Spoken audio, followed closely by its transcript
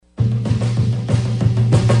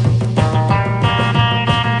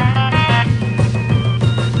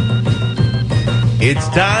It's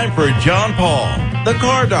time for John Paul, the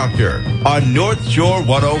Car Doctor, on North Shore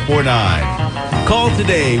 1049. Call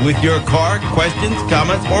today with your car questions,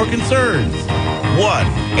 comments, or concerns.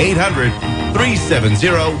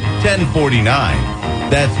 1-800-370-1049.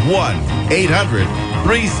 That's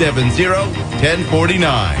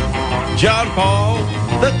 1-800-370-1049. John Paul,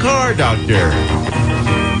 the Car Doctor.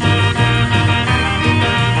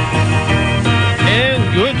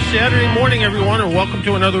 And good Saturday morning, everyone, and welcome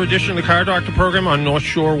to another edition of the Car Doctor program on North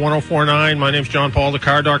Shore 1049. My name's John Paul, the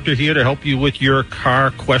Car Doctor, here to help you with your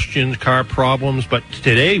car questions, car problems. But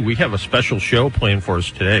today, we have a special show planned for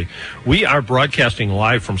us today. We are broadcasting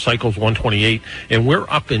live from Cycles 128, and we're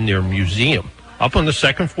up in their museum. Up on the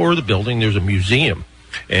second floor of the building, there's a museum.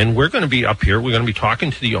 And we're going to be up here. We're going to be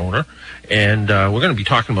talking to the owner, and we're going to be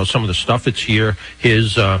talking about some of the stuff that's here,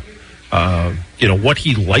 his what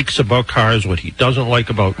he likes about cars, what he doesn't like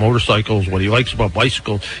about motorcycles, what he likes about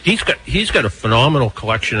bicycles. He's got a phenomenal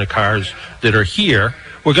collection of cars that are here.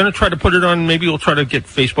 We're going to try to put it on, maybe we'll try to get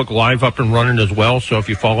Facebook Live up and running as well. So if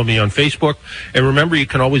you follow me on Facebook, and remember, you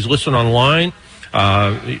can always listen online.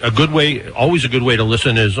 Always a good way to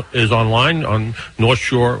listen is online on North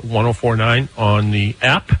Shore 1049 on the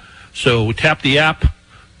app. So tap the app,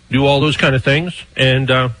 do all those kind of things, and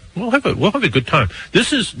we'll have a good time.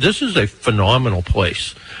 This is a phenomenal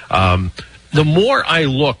place. The more I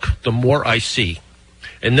look, the more I see,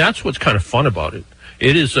 and that's what's kind of fun about it.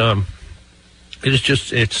 It is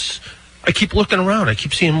just I keep looking around, I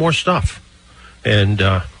keep seeing more stuff, and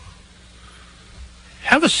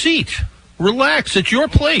have a seat. Relax. It's your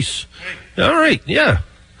place. All right. Yeah.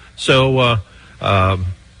 So, well,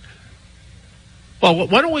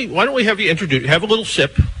 why don't we have you introduce? Have a little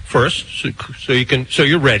sip first, so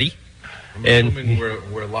you're ready. And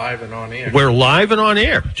we're live and on air. We're live and on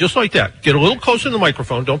air, just like that. Get a little closer to the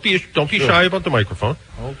microphone. Don't be shy about the microphone.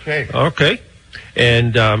 Okay. Okay.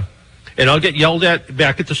 And I'll get yelled at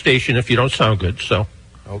back at the station if you don't sound good. So.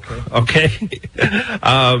 Okay. Okay.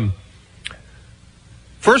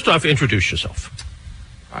 First off, introduce yourself.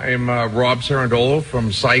 I'm Rob Cerundolo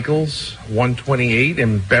from Cycles 128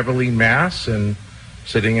 in Beverly, Mass, and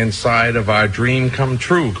sitting inside of our dream come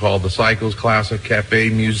true called the Cycles Classic Cafe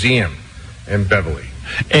Museum in Beverly.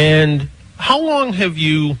 And how long have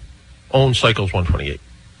you owned Cycles 128?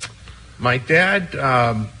 My dad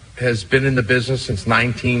has been in the business since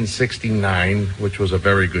 1969, which was a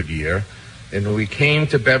very good year. And we came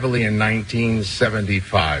to Beverly in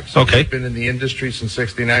 1975. So okay. We've been in the industry since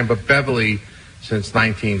 69, but Beverly since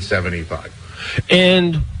 1975.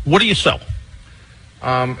 And what do you sell?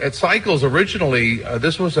 At Cycles, originally,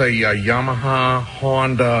 this was a Yamaha,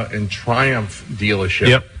 Honda, and Triumph dealership.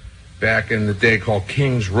 Yep. Back in the day called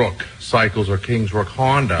King's Rook Cycles or King's Rook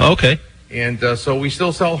Honda. Okay. And so we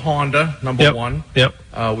still sell Honda, number one. Yep.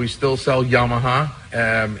 We still sell Yamaha,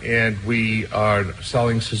 and we are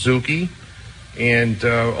selling Suzuki. And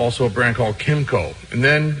also a brand called Kimco. And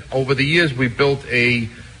then over the years, we built a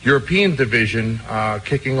European division,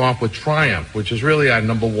 kicking off with Triumph, which is really our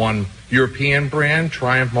number one European brand,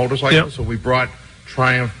 Triumph Motorcycles. Yep. So we brought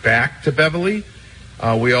Triumph back to Beverly.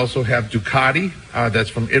 We also have Ducati, that's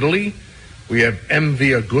from Italy. We have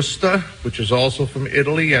MV Agusta, which is also from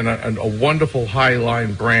Italy, and a wonderful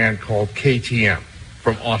high-line brand called KTM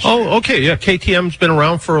from Austria. Oh, okay. Yeah, KTM's been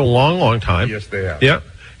around for a long, long time. Yes, they have. Yeah.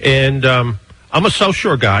 And I'm a South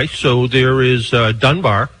Shore guy, so there is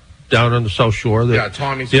Dunbar down on the South Shore.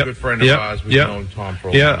 Tommy's a good friend of ours. We've known Tom for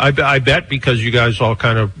a while. I bet because you guys all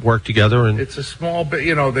kind of work together. And it's a small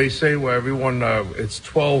bit, they say where everyone, it's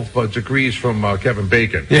 12 degrees from Kevin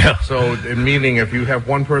Bacon. Yeah. So, meaning if you have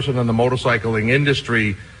one person in the motorcycling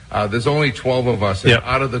industry, there's only 12 of us. And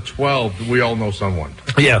out of the 12, we all know someone.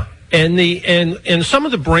 Yeah. And and some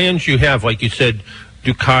of the brands you have, like you said,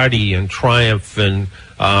 Ducati and Triumph and,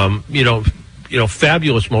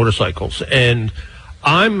 fabulous motorcycles. And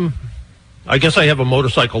I guess I have a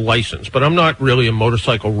motorcycle license, but I'm not really a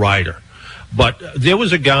motorcycle rider. But there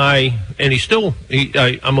was a guy, and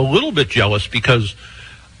I'm a little bit jealous because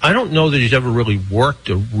I don't know that he's ever really worked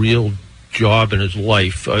a real job in his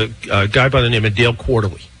life. A guy by the name of Dale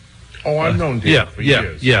Quarterly. Oh, I've known Dale for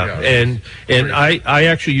years. Yeah. And I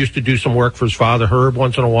actually used to do some work for his father, Herb,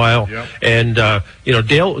 once in a while. Yep. And,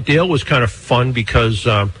 Dale was kind of fun because,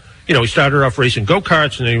 he started off racing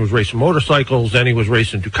go-karts, and then he was racing motorcycles, then he was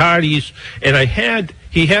racing Ducatis. And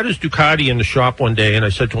he had his Ducati in the shop one day, and I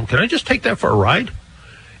said to him, can I just take that for a ride?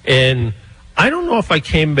 And I don't know if I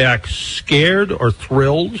came back scared or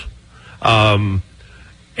thrilled.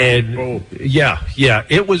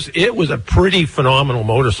 It was a pretty phenomenal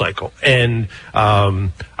motorcycle. And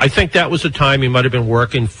I think that was the time he might have been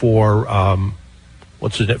working for,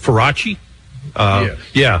 Faraci? Yes.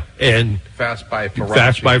 Yeah, and Fast by Faraci.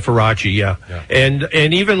 Fast by Faraci, yeah.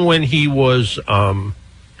 And even when he was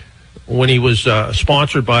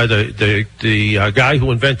sponsored by the guy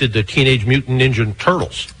who invented the Teenage Mutant Ninja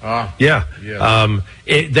Turtles. Yeah.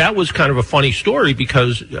 That was kind of a funny story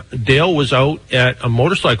because Dale was out at a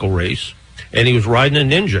motorcycle race and he was riding a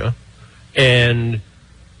Ninja, and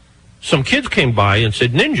some kids came by and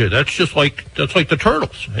said, "Ninja, that's like the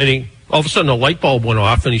Turtles." And all of a sudden a light bulb went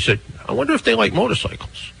off, and he said, "I wonder if they like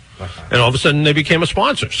motorcycles." And all of a sudden they became a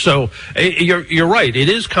sponsor. So you're right. It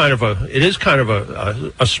is kind of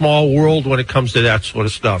a small world when it comes to that sort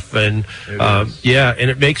of stuff. And and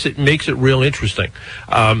it makes it real interesting.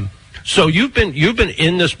 So you've been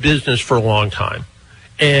in this business for a long time,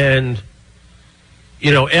 and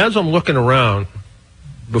as I'm looking around,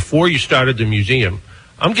 before you started the museum,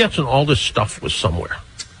 I'm guessing all this stuff was somewhere.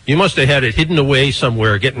 You must have had it hidden away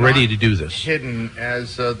somewhere, getting ready to do this. Hidden,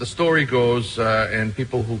 as the story goes, and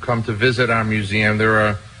people who come to visit our museum,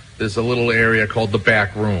 there's a little area called the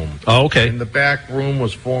back room. Oh, okay. And the back room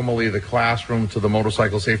was formerly the classroom to the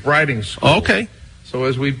Motorcycle Safe Riding School. Oh, okay. So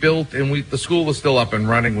as we built, and the school is still up and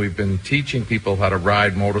running, we've been teaching people how to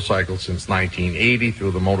ride motorcycles since 1980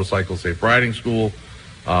 through the Motorcycle Safe Riding School.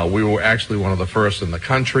 We were actually one of the first in the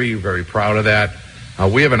country, very proud of that.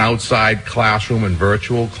 We have an outside classroom and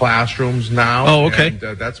virtual classrooms now. Oh, okay. And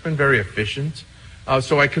that's been very efficient.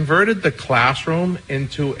 So I converted the classroom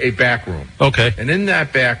into a back room. Okay. And in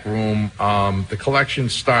that back room, the collection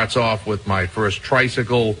starts off with my first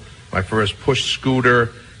tricycle, my first push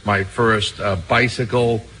scooter, my first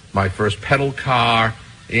bicycle, my first pedal car,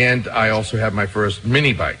 and I also have my first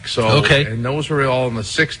mini bike. So, okay. And those were all in the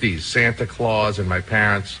 60s. Santa Claus and my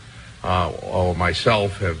parents or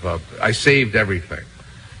myself I saved everything.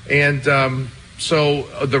 And so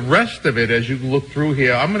the rest of it, as you look through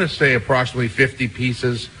here, I'm going to say approximately 50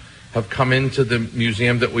 pieces have come into the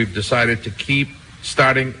museum that we've decided to keep.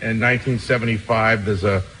 Starting in 1975, there's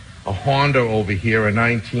a Honda over here, a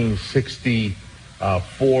 1964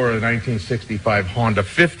 or 1965 Honda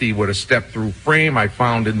 50 with a step-through frame I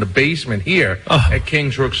found in the basement here at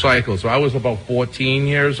Kings Rook Cycle. So I was about 14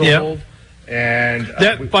 years old. And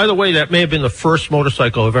that, by the way, that may have been the first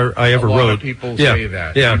motorcycle I ever rode. A lot of people say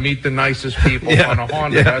that. Yeah. You meet the nicest people on a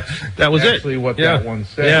Honda. Yeah. That was actually what that one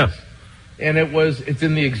says. Yeah. And it's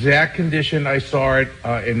in the exact condition I saw it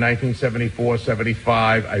in 1974,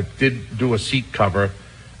 75. I did do a seat cover.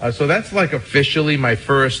 So that's like officially my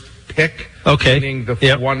first pick. Okay. Meaning the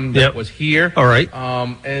one that was here. All right.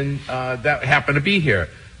 And that happened to be here.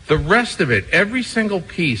 The rest of it, every single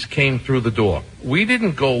piece came through the door. We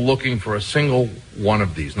didn't go looking for a single one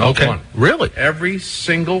of these. Not one. Really? Every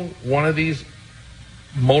single one of these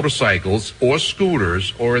motorcycles or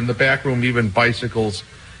scooters, or in the back room, even bicycles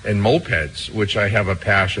and mopeds, which I have a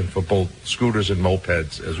passion for both scooters and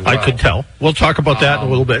mopeds as well. I could tell. We'll talk about that in a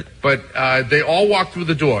little bit. But they all walked through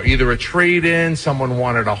the door. Either a trade-in, someone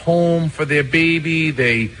wanted a home for their baby.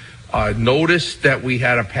 They noticed that we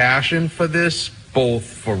had a passion for this, both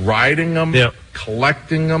for riding them,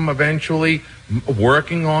 collecting them eventually,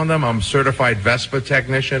 working on them. I'm a certified Vespa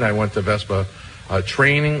technician. I went to Vespa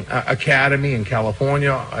Training Academy in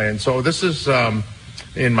California. And so this is, and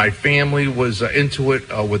my family was into it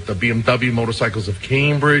with the BMW motorcycles of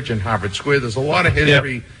Cambridge and Harvard Square. There's a lot of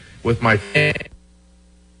history with my family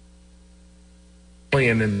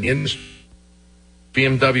and in the industry.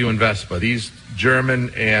 BMW and Vespa, these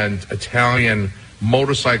German and Italian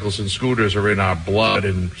motorcycles and scooters are in our blood.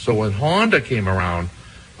 And so when Honda came around,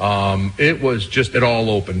 it all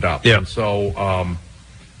opened up. Yeah. And so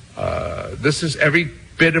this is every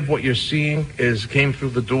bit of what you're seeing came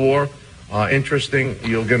through the door. Interesting.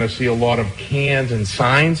 You're going to see a lot of cans and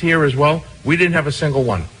signs here as well. We didn't have a single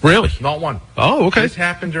one. Really? Not one. Oh, okay. This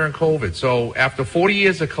happened during COVID. So after 40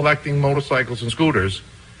 years of collecting motorcycles and scooters,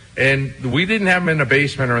 and we didn't have them in the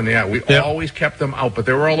basement or in the out. We always kept them out, but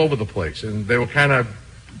they were all over the place, and they were kind of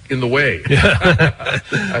in the way,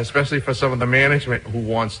 especially for some of the management who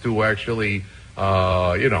wants to actually,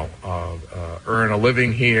 earn a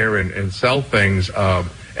living here and sell things.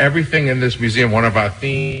 Everything in this museum, one of our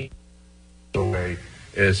themes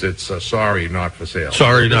is it's sorry, not for sale.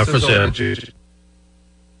 Sorry, not for sale.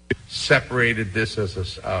 Separated this as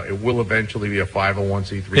it will eventually be a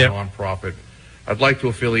 501c3 nonprofit. I'd like to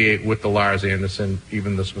affiliate with the Lars Anderson,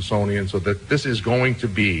 even the Smithsonian, so that this is going to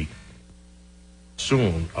be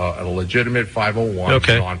soon a legitimate 501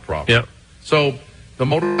 nonprofit. Yeah. So the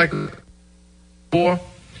motorcycle store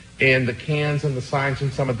and the cans and the signs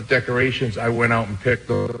and some of the decorations, I went out and picked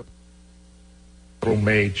the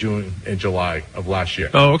May, June, and July of last year.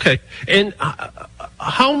 Oh, okay. And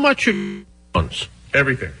how much of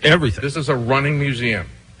Everything. Everything. This is a running museum.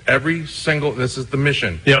 This is the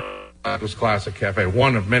mission. Yep. This Classic Cafe,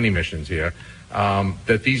 one of many missions here,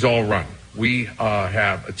 that these all run. We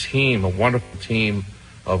have a wonderful team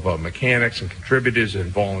of mechanics and contributors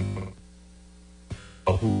and volunteers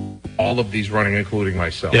who all of these running, including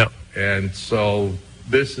myself. Yep. And so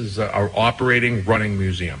this is our operating running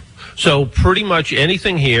museum. So pretty much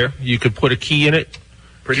anything here, you could put a key in it,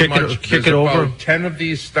 Pretty much, kick it over. About 10 of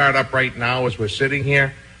these start up right now as we're sitting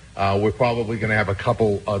here. We're probably going to have a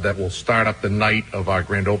couple that will start up the night of our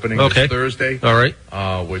grand opening this Thursday. All right.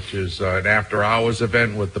 Which is an after-hours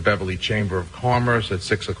event with the Beverly Chamber of Commerce at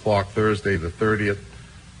 6 o'clock Thursday, the 30th.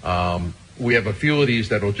 We have a few of these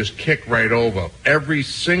that will just kick right over. Every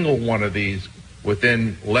single one of these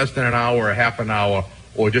within less than an hour, a half an hour,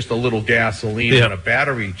 or just a little gasoline and a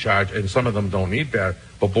battery charge, and some of them don't need that,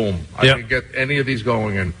 but boom. I can get any of these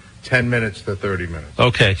going in 10 minutes to 30 minutes.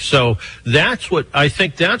 Okay, so that's what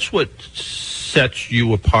sets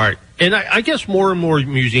you apart. And I guess more and more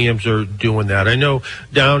museums are doing that. I know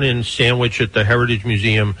down in Sandwich at the Heritage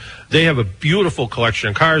Museum, they have a beautiful collection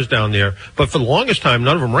of cars down there, but for the longest time,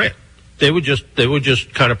 none of them ran. They would just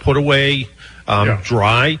kind of put away,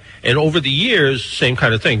 dry. And over the years, same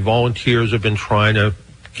kind of thing. Volunteers have been trying to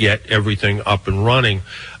get everything up and running.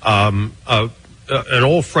 An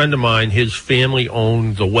old friend of mine, his family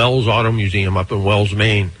owned the Wells Auto Museum up in Wells,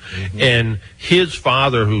 Maine. Mm-hmm. And his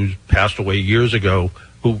father, who's passed away years ago,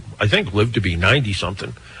 who I think lived to be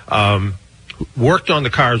 90-something, worked on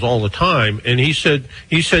the cars all the time. And he said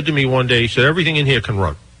to me one day, he said, everything in here can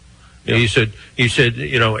run. Yeah. He said,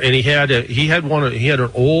 and he had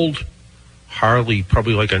an old Harley,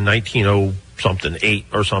 probably like a 1908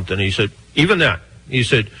 or something. He said, even that, he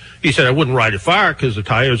said, I wouldn't ride it far because the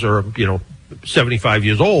tires are, 75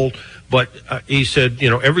 years old, but he said,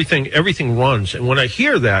 everything runs. And when I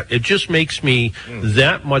hear that, it just makes me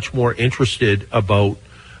that much more interested about,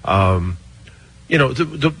 the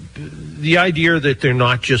idea that they're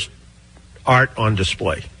not just art on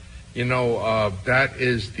display. That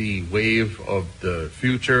is the wave of the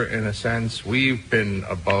future in a sense. We've been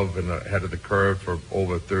above and ahead of the curve for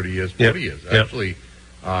over 30 years, 40 years. Actually,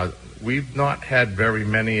 we've not had very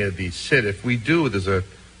many of these sit. If we do, there's a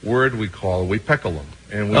word we pickle them,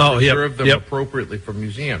 and we preserve them appropriately for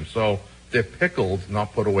museums. So they're pickled,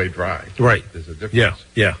 not put away dry. Right. There's a difference.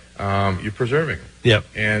 Yeah. You're preserving them. Yep.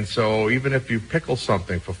 And so even if you pickle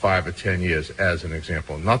something for 5 or 10 years, as an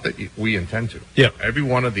example, not that we intend to. Yeah. Every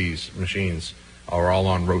one of these machines are all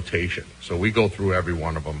on rotation, so we go through every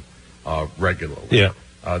one of them regularly. Yeah.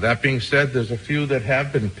 That being said, there's a few that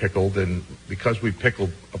have been pickled, and because we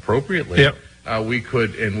pickled appropriately, we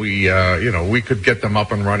could get them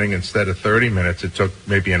up and running instead of 30 minutes. It took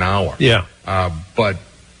maybe an hour. Yeah. But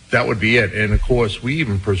that would be it. And of course, we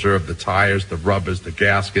even preserve the tires, the rubbers, the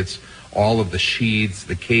gaskets, all of the sheaths,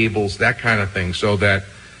 the cables, that kind of thing, so that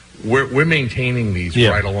we're maintaining these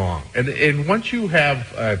right along. And once you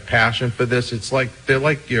have a passion for this, it's like they're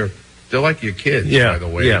like your kids, by the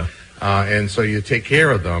way. Yeah. And so you take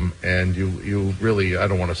care of them, and you really, I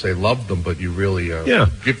don't want to say love them, but you really give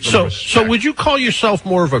them respect. So would you call yourself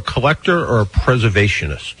more of a collector or a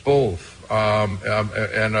preservationist? Both. Both.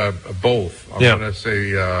 I'm going to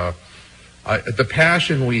say the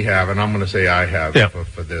passion we have, and I'm going to say I have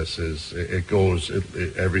for this, is it goes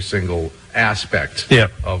every single aspect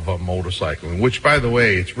of motorcycling, which, by the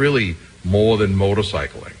way, it's really more than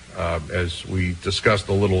motorcycling. As we discussed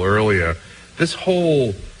a little earlier, this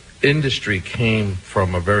whole industry came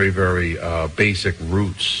from a very, very basic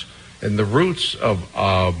roots. And the roots of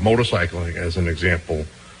motorcycling, as an example,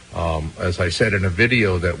 as I said in a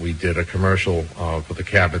video that we did, a commercial for the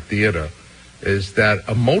Cabot Theater, is that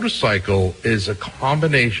a motorcycle is a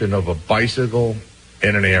combination of a bicycle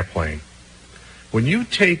and an airplane. When you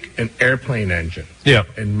take an airplane engine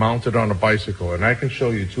and mount it on a bicycle, and I can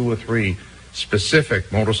show you 2 or 3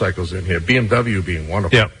 specific motorcycles in here, BMW being one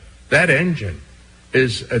of them, that engine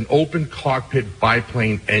is an open cockpit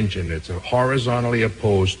biplane engine. It's a horizontally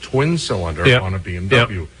opposed twin cylinder on a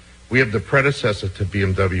BMW. We have the predecessor to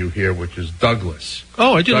BMW here, which is Douglas.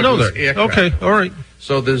 Oh, I didn't know that. Aircraft. Okay, all right.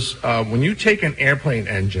 So there's when you take an airplane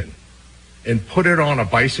engine and put it on a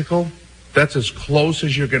bicycle, that's as close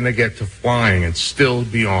as you're going to get to flying and still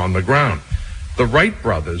be on the ground. The Wright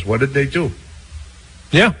brothers, what did they do?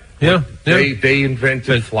 They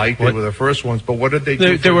invented flight. They were the first ones. But what did they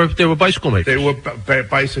do? They were bicycle makers. They were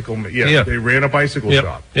bicycle. They ran a bicycle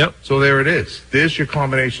shop. So there it is. There's your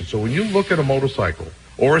combination. So when you look at a motorcycle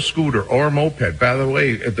or a scooter or a moped, by the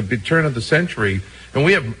way, at the turn of the century, and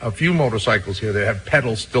we have a few motorcycles here that have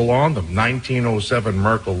pedals still on them. 1907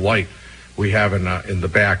 Merkel Light we have in the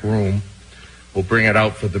back room. we'll bring it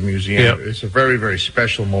out for the museum. Yeah. It's a very, very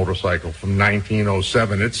special motorcycle from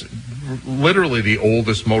 1907. It's literally the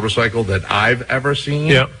oldest motorcycle that I've ever seen.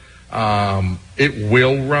 Yeah. It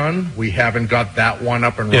will run. We haven't got that one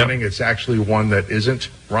up and Yeah. running. It's actually one that isn't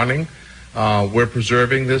running. We're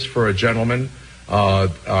preserving this for a gentleman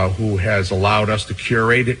who has allowed us to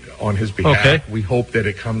curate it on his behalf. Okay. We hope that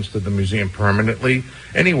it comes to the museum permanently.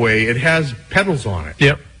 Anyway, it has pedals on it.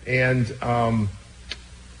 Yep. And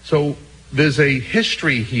so there's a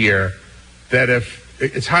history here that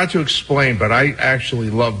it's hard to explain, but I actually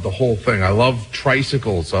love the whole thing. I love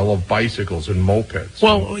tricycles, I love bicycles and mopeds.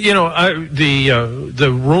 Well,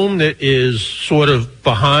 the room that is sort of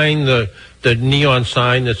behind the neon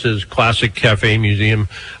sign that says Classic Cafe Museum,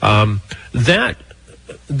 that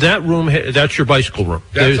room, that's your bicycle room.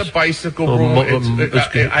 That's a bicycle room.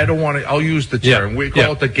 I don't want to, I'll use the term. Yeah, We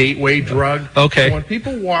call it the gateway drug. Okay. So when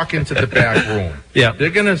people walk into the back room, Yeah. they're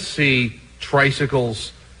going to see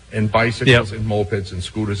tricycles and bicycles and mopeds and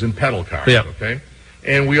scooters and pedal cars. Yeah. Okay.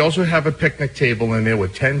 And we also have a picnic table in there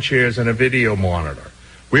with 10 chairs and a video monitor.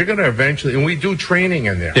 We're going to eventually, and we do training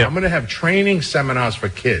in there. Yeah. I'm going to have training seminars for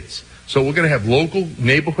kids. So we're going to have local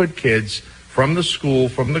neighborhood kids from the school,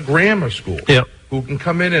 from the grammar school, Yeah. who can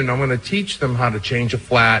come in, and I'm going to teach them how to change a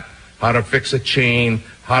flat, how to fix a chain,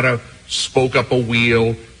 how to spoke up a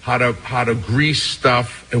wheel, how to grease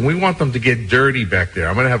stuff, and we want them to get dirty back there.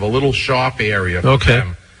 I'm going to have a little shop area for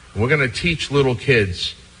them. And we're going to teach little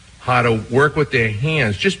kids how to work with their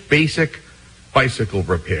hands, just basic bicycle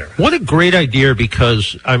repair. What a great idea,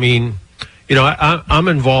 because, I mean, I'm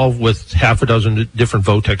involved with half a dozen different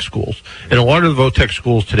Votech schools, and a lot of the Votech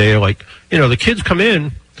schools today are like, the kids come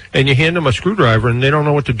in, and you hand them a screwdriver, and they don't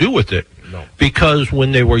know what to do with it. No. Because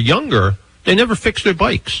when they were younger, they never fixed their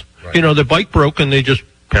bikes. Right. The bike broke, and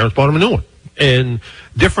parents bought them a new one. And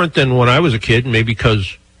different than when I was a kid, maybe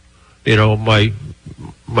because,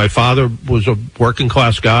 my father was a working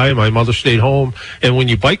class guy, my mother stayed home, and when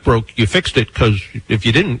your bike broke, you fixed it, because if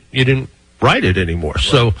you didn't ride it anymore. Right.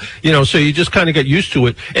 So, so you just kind of get used to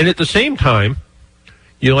it. And at the same time,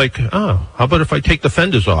 you're like, how about if I take the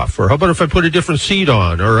fenders off? Or how about if I put a different seat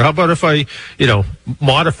on? Or how about if I,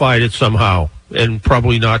 modified it somehow? And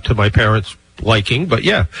probably not to my parents' liking, but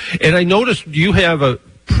yeah. And I noticed you have a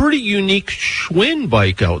pretty unique Schwinn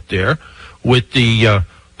bike out there with the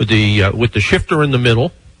shifter in the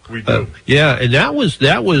middle. We do. Yeah, and that was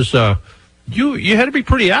you had to be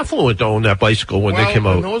pretty affluent to own that bicycle when they came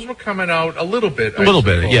out. Those were coming out a little bit.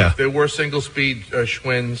 Yeah. There were single-speed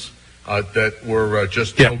Schwinns that were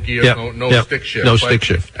just Yeah, no gear, yeah, no yeah. stick shift. No stick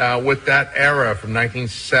shift. With that era from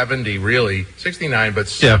 1970, really, 69, but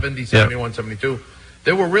 70, 71, 72,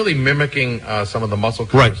 they were really mimicking some of the muscle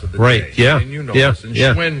cars of the day. Yeah. And you know Yeah. this. And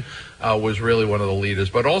Yeah. Schwinn was really one of the leaders,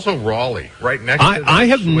 but also Raleigh, right next to I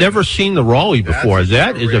have Schwinn. never seen the Raleigh before.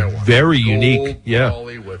 That is a very unique. Gold Yeah.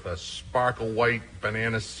 Raleigh with a sparkle white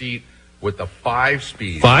banana seat with a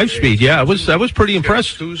 5-speed. 5-speed. Yeah, I was pretty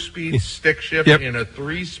impressed. 2-speed stick shift Yep. and a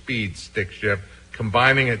 3-speed stick shift,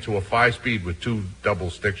 combining it to a 5-speed with 2 double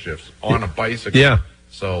stick shifts on a bicycle. Yeah.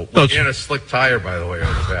 So, No, and a slick tire, by the way,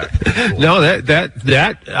 on the back. Cool. No,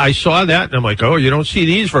 that I saw that, and I'm like, oh, you don't see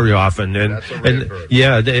these very often, and That's a rare bird.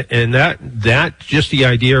 yeah, and that just the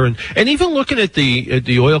idea, and even looking at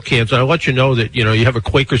the oil cans, I'll let you know that you have a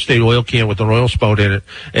Quaker State oil can with an oil spout in it,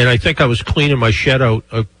 and I think I was cleaning my shed out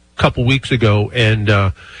a couple weeks ago, and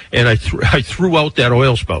I threw out that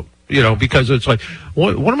oil spout. Because it's like,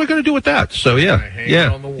 what am I going to do with that? So Hang it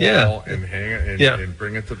on the wall and hang it Yeah. and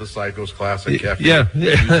bring it to the Cycles Classic Cafe Yeah.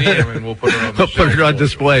 Museum, and we'll put it on the Put it on shelf.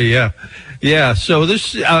 display. Yeah. So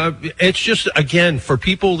this, it's just again for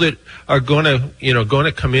people that are going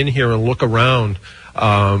to come in here and look around.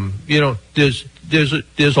 There's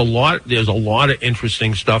a lot of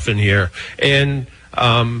interesting stuff in here, and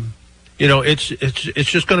it's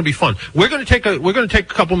just going to be fun. We're going to take a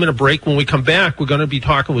couple minute break. When we come back, we're going to be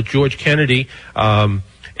talking with George Kennedy, and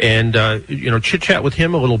chit chat with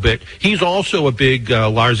him a little bit. He's also a big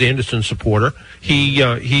Lars Anderson supporter.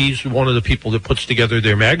 He's one of the people that puts together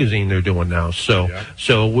their magazine they're doing now. So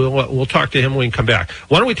we'll talk to him when we come back.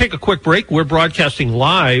 Why don't we take a quick break? We're broadcasting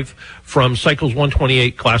live from Cycles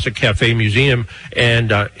 128 Classic Cafe Museum,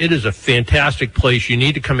 and it is a fantastic place. You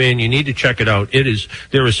need to come in. You need to check it out.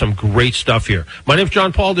 There is some great stuff here. My name's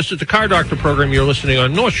John Paul. This is the Car Doctor program. You're listening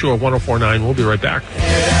on North Shore 104.9. We'll be right back.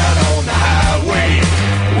 Head out on the highway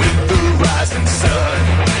with the rising sun.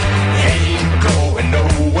 Ain't going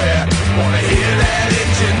nowhere. Wanna hear that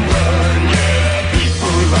engine run. Yeah,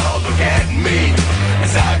 people all look at me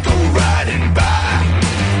as I go riding by.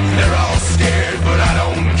 They're all scared, but I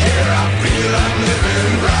don't care. I feel I'm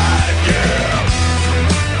living right. Yeah.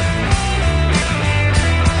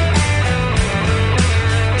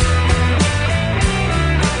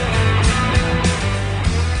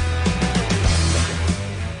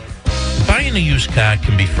 Buying a used car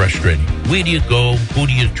can be frustrating. Where do you go? Who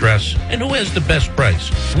do you trust? And who has the best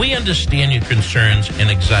price? We understand your concerns and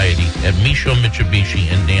anxiety at Micho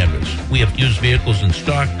Mitsubishi in Danvers. We have used vehicles in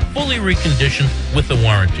stock, fully reconditioned with a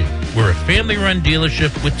warranty. We're a family-run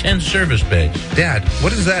dealership with 10 service bays. Dad, what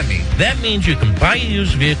does that mean? That means you can buy a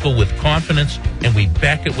used vehicle with confidence, and we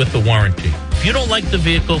back it with a warranty. If you don't like the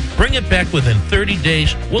vehicle, bring it back within 30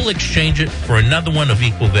 days. We'll exchange it for another one of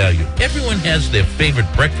equal value. Everyone has their favorite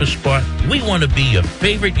breakfast spot. We want to be your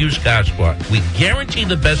favorite used car spot. We guarantee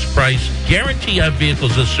the best price, guarantee our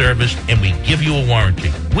vehicles are serviced, and we give you a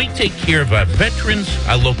warranty. We take care of our veterans,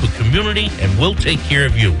 our local community, and we'll take care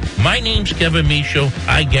of you. My name's Kevin Micho.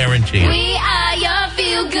 I guarantee it. We are your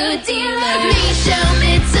feel-good dealer. Micho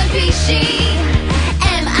Mitsubishi.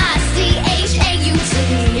 M-I-C-H-A-U-T.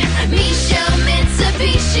 Micho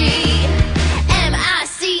Mitsubishi.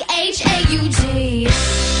 M-I-C-H-A-U-T.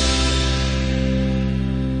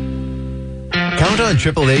 Count on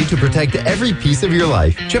AAA to protect every piece of your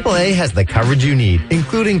life. AAA has the coverage you need,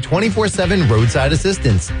 including 24/7 roadside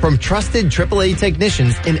assistance from trusted AAA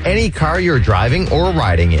technicians in any car you're driving or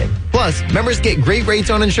riding in. Plus, members get great rates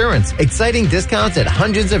on insurance, exciting discounts at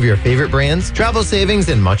hundreds of your favorite brands, travel savings,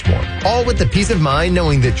 and much more. All with the peace of mind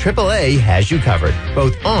knowing that AAA has you covered,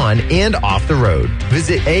 both on and off the road.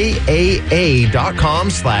 Visit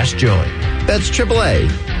AAA.com/join. That's AAA.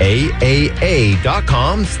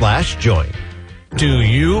 AAA.com/join. Do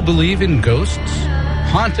you believe in ghosts?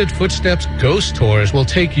 Haunted Footsteps Ghost Tours will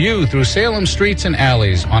take you through Salem streets and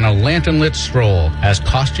alleys on a lantern-lit stroll as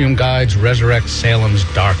costume guides resurrect Salem's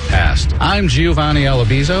dark past. I'm Giovanni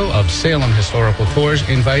Alabizo of Salem Historical Tours,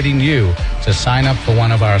 inviting you to sign up for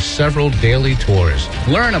one of our several daily tours.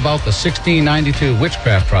 Learn about the 1692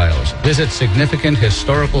 witchcraft trials, visit significant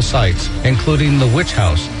historical sites, including the Witch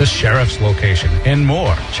House, the Sheriff's location, and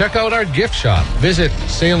more. Check out our gift shop. Visit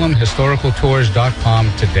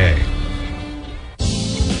SalemHistoricalTours.com today.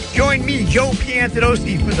 Join me, Joe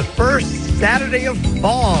Piantadosi, for the first Saturday of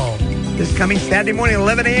fall. This coming Saturday morning,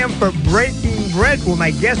 11 a.m. for Breaking Bread, where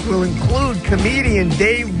my guest will include comedian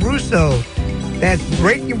Dave Russo. That's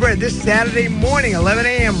Breaking Bread this Saturday morning, 11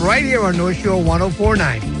 a.m. right here on North Shore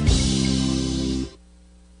 104.9.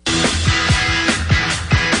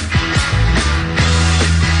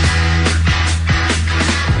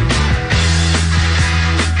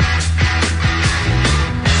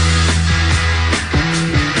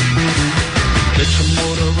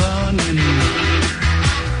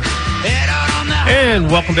 And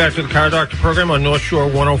welcome back to the Car Doctor program on North Shore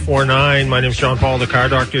 104.9. My name's John Paul, the Car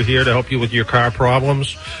Doctor, here to help you with your car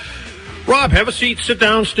problems. Rob, have a seat. Sit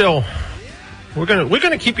down still. We're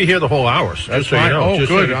gonna keep you here the whole hour. Just so you know. Oh,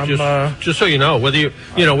 good. Just so you know, whether you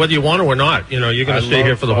want to or not, you're gonna stay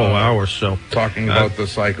here for the whole hour. So talking about the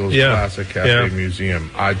Cycles Classic Cafe Museum,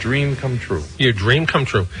 our dream come true. Your dream come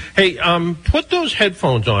true. Hey, put those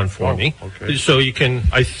headphones on for me, okay. So you can.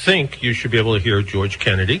 I think you should be able to hear George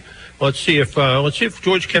Kennedy. Let's see if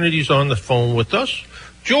George Kennedy's on the phone with us.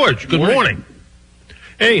 George, good morning.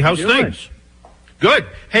 Hey, how's things? Good.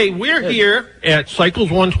 Hey, we're here at Cycles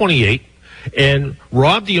 128, and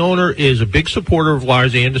Rob, the owner, is a big supporter of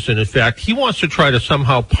Lars Anderson. In fact, he wants to try to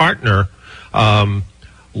somehow partner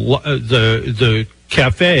the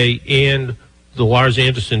cafe and the Lars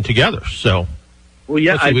Anderson together. So. Well,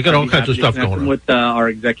 yeah, we got all kinds of stuff going on with our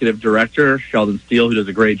executive director, Sheldon Steele, who does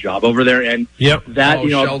a great job over there. And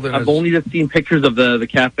I've only just seen pictures of the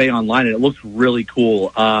cafe online, and it looks really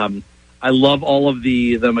cool. I love all of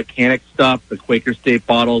the mechanic stuff, the Quaker State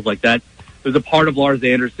bottles, like that. There's a part of Lars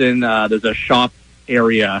Anderson. There's a shop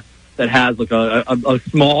area that has like a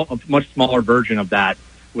much smaller version of that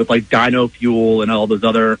with like Dyno Fuel and all those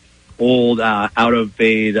other old out of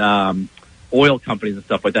date oil companies and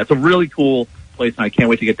stuff like that. It's a really cool place, and I can't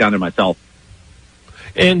wait to get down there myself.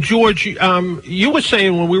 And George, you were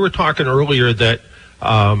saying when we were talking earlier that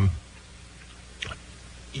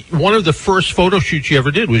one of the first photo shoots you ever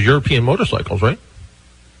did was European motorcycles, right?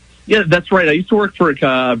 Yeah, that's right. I used to work for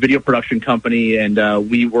a video production company, and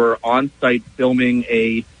we were on site filming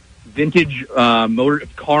a vintage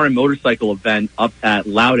car and motorcycle event up at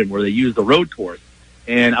Loudon, where they use the road course.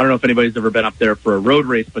 And I don't know if anybody's ever been up there for a road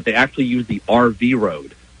race, but they actually use the RV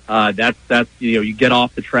road. That's you get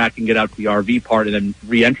off the track and get out to the RV part and then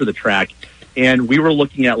re-enter the track. And we were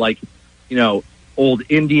looking at old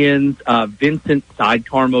Indians, Vincent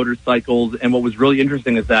sidecar motorcycles. And what was really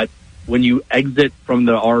interesting is that when you exit from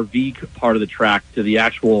the RV part of the track to the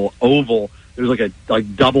actual oval, there's like a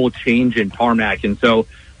double change in tarmac. And so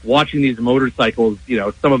watching these motorcycles,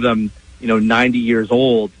 some of them, 90 years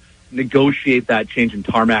old, negotiate that change in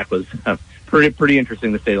tarmac was pretty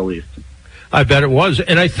interesting to say the least. I bet it was.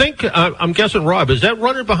 And I think, I'm guessing, Rob, is that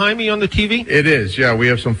running behind me on the TV? It is, yeah. We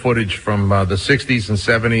have some footage from the 60s and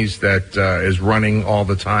 70s that is running all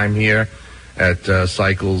the time here at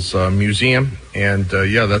Cycles Museum. And,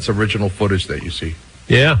 yeah, that's original footage that you see.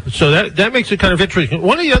 Yeah, so that makes it kind of interesting.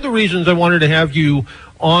 One of the other reasons I wanted to have you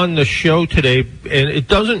on the show today, and it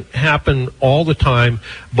doesn't happen all the time,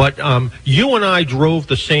 but you and I drove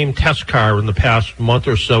the same test car in the past month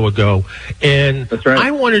or so ago, and That's right.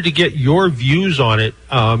 I wanted to get your views on it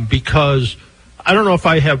because I don't know if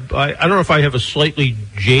I have a slightly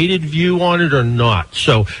jaded view on it or not.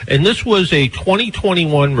 So, and this was a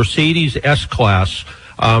 2021 Mercedes S-Class,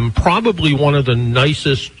 probably one of the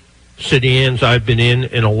nicest sedans I've been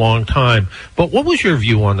in a long time. But what was your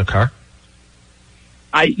view on the car?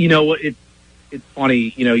 It's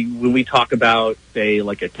funny, when we talk about, say,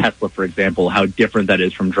 like a Tesla, for example, how different that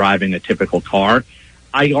is from driving a typical car.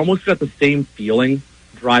 I almost got the same feeling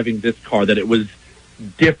driving this car, that it was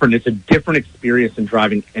different. It's a different experience than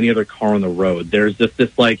driving any other car on the road. There's just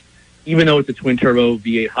this, like, even though it's a twin-turbo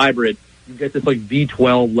V8 hybrid, you get this, like,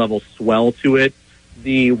 V12 level swell to it.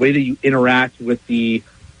 The way that you interact with the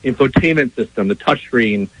infotainment system, the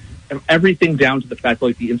touchscreen, everything down to the fact that,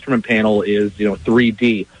 like, the instrument panel is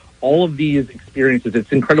 3D. All of these experiences,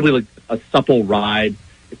 it's incredibly like a supple ride.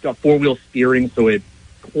 It's got four-wheel steering, so it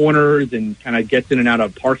corners and kind of gets in and out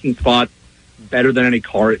of parking spots better than any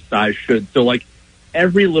car its size should. So, like,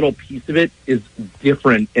 every little piece of it is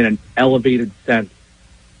different in an elevated sense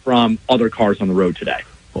from other cars on the road today.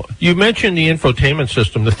 You mentioned the infotainment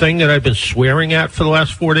system, the thing that I've been swearing at for the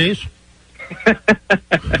last 4 days.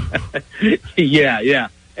 Yeah.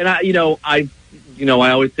 And I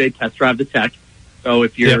always say test drive the tech. So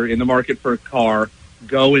if you're in the market for a car,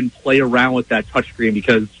 go and play around with that touchscreen,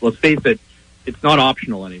 because let's face it, it's not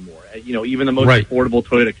optional anymore. Even the most affordable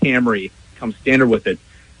Toyota Camry comes standard with it.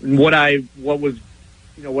 And what I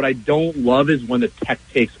don't love is when the tech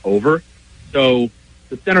takes over. So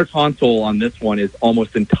the center console on this one is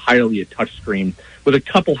almost entirely a touchscreen with a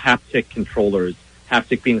couple haptic controllers.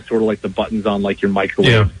 Haptic being sort of like the buttons on like your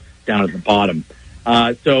microwave down at the bottom.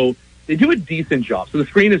 So they do a decent job. So the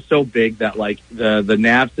screen is so big that like the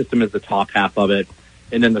nav system is the top half of it,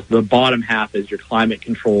 and then the bottom half is your climate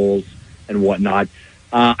controls and whatnot.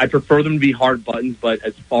 I prefer them to be hard buttons, but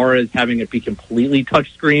as far as having it be completely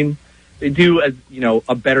touchscreen, they do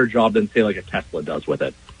a better job than say like a Tesla does with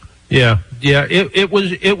it. Yeah. It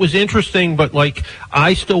was interesting, but like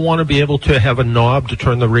I still want to be able to have a knob to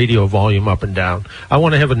turn the radio volume up and down. I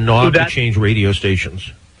want to have a knob to change radio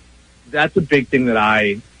stations. That's a big thing that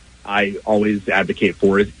I always advocate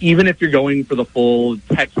for, is even if you're going for the full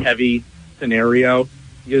tech-heavy scenario,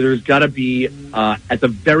 there's got to be, at the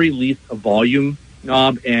very least, a volume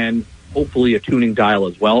knob and hopefully a tuning dial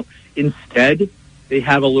as well. Instead, they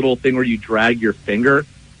have a little thing where you drag your finger.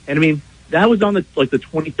 And, I mean, that was on the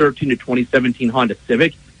 2013 to 2017 Honda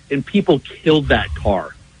Civic, and people killed that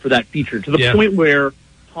car for that feature to the point where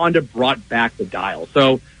Honda brought back the dial.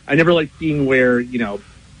 So I never like seeing where,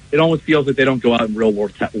 it almost feels like they don't go out and real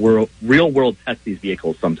world test these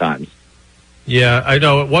vehicles sometimes. Yeah, I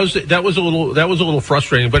know that was a little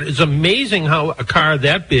frustrating, but it's amazing how a car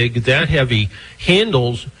that big, that heavy,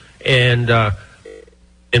 handles and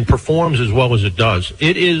performs as well as it does.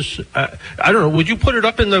 It is, I don't know, would you put it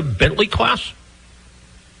up in the Bentley class?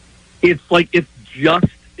 It's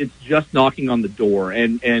just knocking on the door,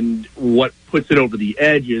 and what puts it over the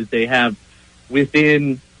edge is they have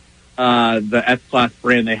within the S-Class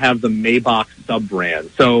brand, they have the Maybach sub-brand.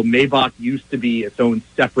 So Maybach used to be its own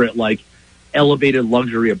separate, elevated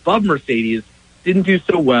luxury above Mercedes, didn't do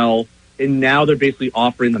so well, and now they're basically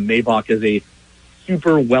offering the Maybach as a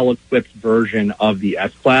super well-equipped version of the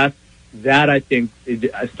S-Class. That, I think,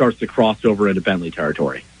 it starts to cross over into Bentley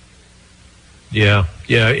territory. Yeah,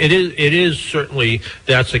 it is certainly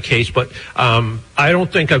that's the case, but I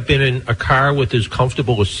don't think I've been in a car with as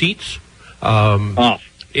comfortable as seats.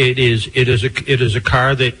 It is a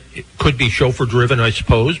car that could be chauffeur driven, I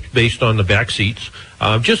suppose, based on the back seats.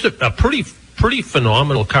 Just a pretty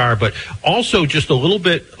phenomenal car, but also just a little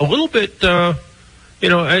bit. Some of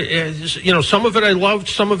it I loved,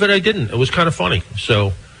 some of it I didn't. It was kind of funny.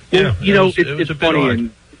 So yeah, it's funny.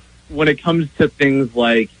 And when it comes to things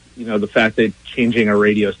like the fact that changing a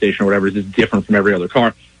radio station or whatever is different from every other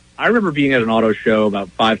car. I remember being at an auto show about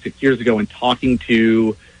 5-6 years ago and talking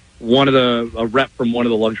to a rep from one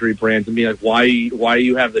of the luxury brands and being like, why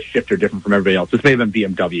you have the shifter different from everybody else? This may have been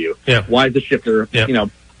BMW. Yeah. Why is the shifter,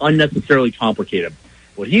 unnecessarily complicated?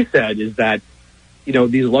 What he said is that,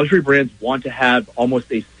 these luxury brands want to have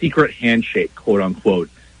almost a secret handshake, quote unquote,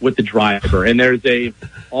 with the driver. And there's a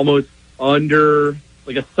almost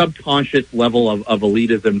a subconscious level of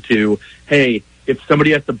elitism to, hey, if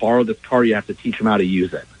somebody has to borrow this car, you have to teach them how to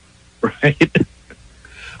use it, right?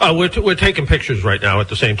 We're taking pictures right now at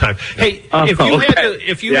the same time. Hey,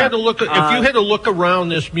 if you had to look around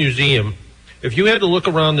this museum,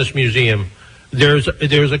 there's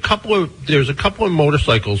a couple of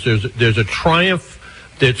motorcycles. There's a Triumph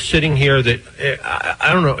that's sitting here that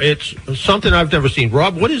I don't know. It's something I've never seen.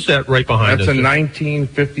 Rob, what is that right behind us? That's a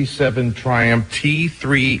 1957 Triumph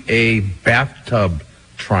T3A bathtub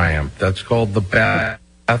Triumph. That's called the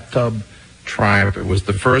bathtub Triumph. It was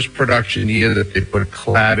the first production year that they put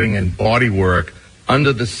cladding and bodywork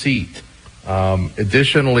under the seat.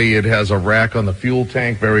 Additionally, it has a rack on the fuel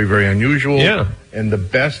tank, very, very unusual. Yeah. And the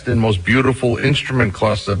best and most beautiful instrument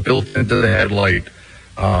cluster built into the headlight.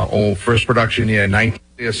 First production year,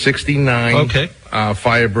 1969. Okay.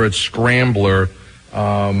 Firebird Scrambler.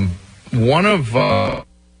 One of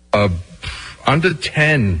under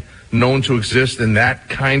 10 known to exist in that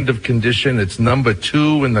kind of condition. It's number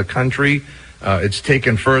 2 in the country. It's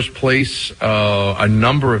taken first place a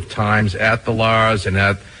number of times at the Lars and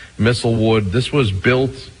at Mistlewood. This was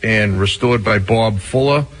built and restored by Bob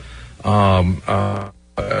Fuller. Bob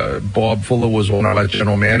Fuller was one of our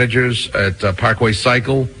general managers at Parkway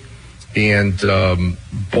Cycle, and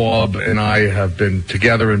Bob and I have been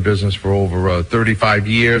together in business for over 35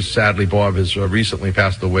 years. Sadly, Bob has recently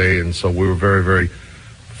passed away, and so we were very, very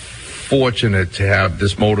fortunate to have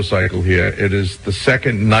this motorcycle here. It is the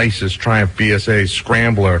second nicest Triumph BSA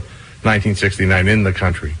Scrambler 1969 in the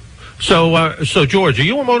country. So George, are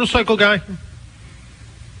you a motorcycle guy?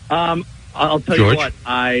 I'll tell George? you what,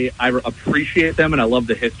 I appreciate them, and I love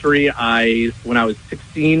the history. When I was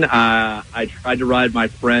 16, I tried to ride my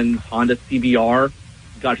friend's Honda CBR,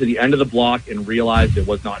 got to the end of the block, and realized it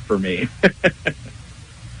was not for me.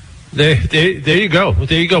 There you go.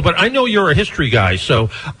 But I know you're a history guy, so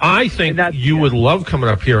I think you would love coming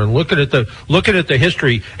up here and looking at the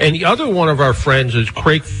history. And the other one of our friends is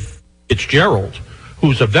Craig Fitzgerald,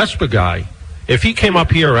 who's a Vespa guy. If he came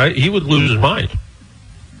up here, he would lose his mind.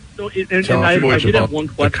 So, I did have one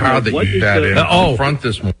question. The car that you had in front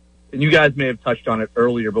this morning. And you guys may have touched on it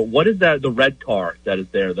earlier, but what is that? The red car that is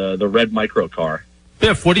there, the red micro car.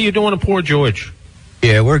 Biff, what are you doing to poor George?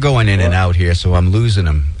 Yeah, we're going in and out here, so I'm losing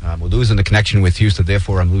him. We're losing the connection with you, so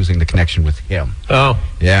therefore I'm losing the connection with him. Oh.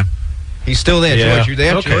 Yeah. He's still there. Yeah. George, you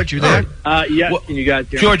there? Okay. George, you there? Yeah, can you guys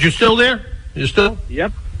hear me? George, you still there? You still?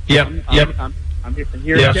 Yep. Yep. I'm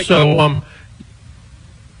here. Yeah, so,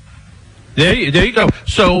 there you go.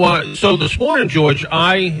 So this morning, George,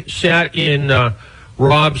 I sat in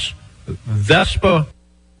Rob's Vespa.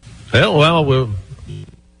 Well,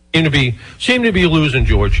 we seem to be losing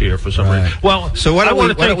George here for some reason. Well, so I want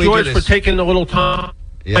to thank George for taking a little time.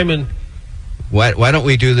 And why don't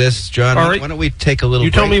we do this, John? All right. Why don't we take a little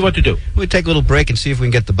break? You tell me what to do. We take a little break and see if we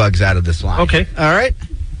can get the bugs out of this line. Okay. All right.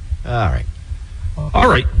 All right. All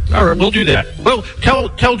right. We'll do that. Well,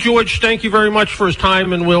 tell George thank you very much for his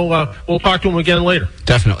time, and we'll talk to him again later.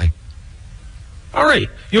 Definitely. All right.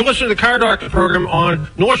 You're listening to the Car Doctor program on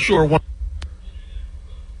North Shore 1.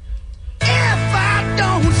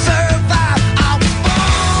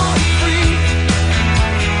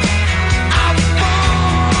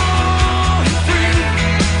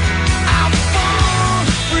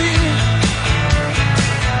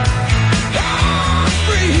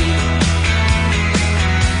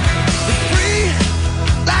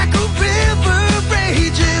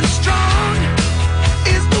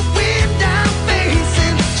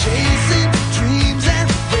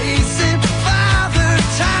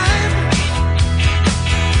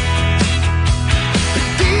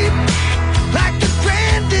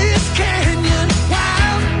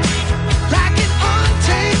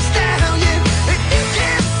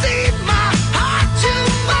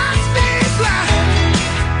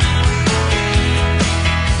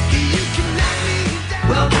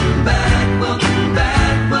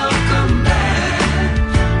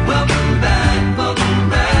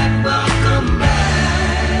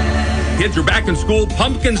 Kids are back in school,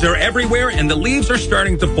 pumpkins are everywhere, and the leaves are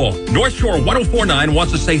starting to fall. North Shore 104.9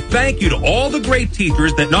 wants to say thank you to all the great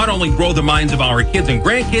teachers that not only grow the minds of our kids and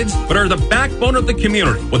grandkids, but are the backbone of the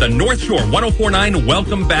community with a North Shore 104.9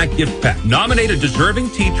 Welcome Back gift pack. Nominate a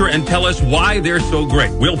deserving teacher and tell us why they're so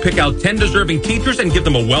great. We'll pick out 10 deserving teachers and give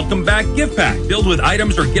them a Welcome Back gift pack filled with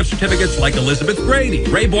items or gift certificates like Elizabeth Grady,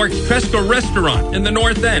 Ray Bork's Tresca Restaurant in the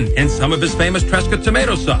North End, and some of his famous Tresca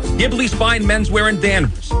tomato sauce, Ghibli's Fine Menswear in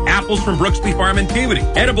Danvers, apples from Brooksby Farm and Peabody.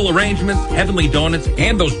 Edible arrangements, heavenly donuts,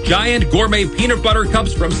 and those giant gourmet peanut butter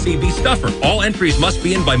cups from CB Stuffer. All entries must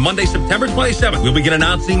be in by Monday, September 27th. We'll begin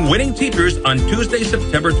announcing winning teachers on Tuesday,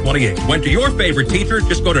 September 28th. To enter your favorite teacher,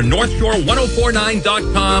 just go to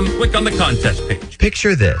NorthShore1049.com, click on the contest page.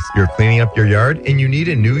 Picture this. You're cleaning up your yard and you need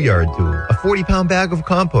a new yard tool, a 40-pound bag of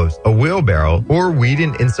compost, a wheelbarrow, or weed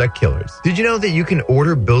and insect killers. Did you know that you can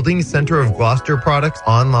order Building Center of Gloucester products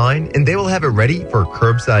online and they will have it ready for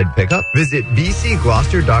curbside pickup? Visit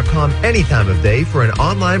bcgloucester.com any time of day for an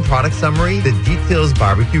online product summary that details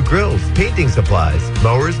barbecue grills, painting supplies,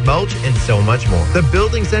 mowers, mulch, and so much more. The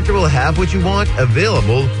Building Center will have what you want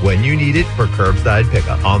available when you need it for curbside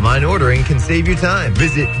pickup. Online ordering can save you time.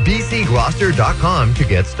 Visit bcgloucester.com to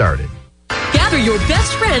get started. Gather your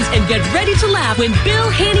best friends and get ready to laugh when Bill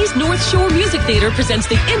Haney's North Shore Music Theater presents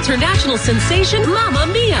the international sensation Mamma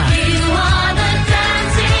Mia. You are the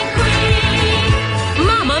dancing queen.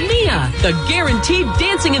 Mamma Mia, the guaranteed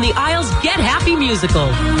dancing in the aisles Get Happy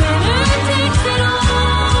musical.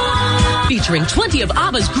 Featuring 20 of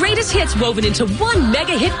ABBA's greatest hits woven into one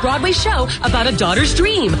mega hit Broadway show about a daughter's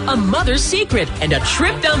dream, a mother's secret, and a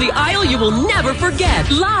trip down the aisle you will never forget.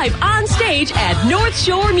 Live on stage at North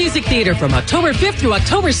Shore Music Theater from October 5th through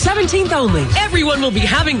October 17th only. Everyone will be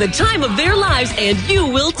having the time of their lives, and you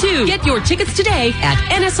will too. Get your tickets today at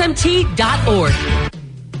nsmt.org.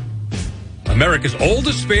 America's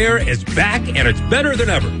oldest fair is back, and it's better than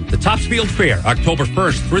ever. The Topsfield Fair, October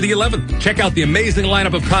 1st through the 11th. Check out the amazing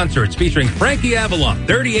lineup of concerts featuring Frankie Avalon,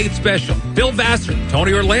 38 Special, Bill Vassar,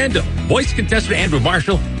 Tony Orlando, voice contestant Andrew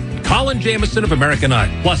Marshall, Colin Jameson of American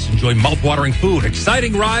Idol. Plus, enjoy mouth-watering food,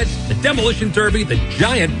 exciting rides, the Demolition Derby, the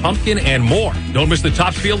Giant Pumpkin, and more. Don't miss the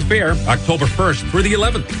Topsfield Fair, October 1st through the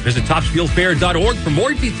 11th. Visit topsfieldfair.org for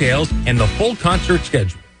more details and the full concert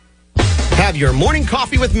schedule. Have your morning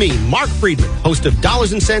coffee with me, Mark Friedman, host of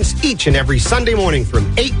Dollars and Cents, each and every Sunday morning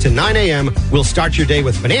from 8 to 9 a.m. We'll start your day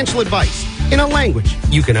with financial advice in a language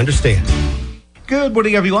you can understand. Good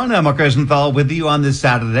morning, everyone. I'm Mark Rosenthal with you on this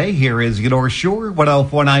Saturday. Here is your North Shore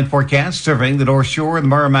 1049 forecast, surveying the North Shore and the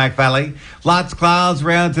Merrimack Valley. Lots of clouds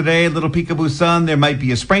around today, a little peekaboo sun. There might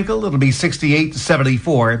be a sprinkle. It'll be 68 to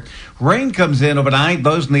 74. Rain comes in overnight,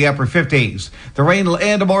 those in the upper 50s. The rain will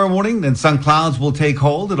end tomorrow morning, then some clouds will take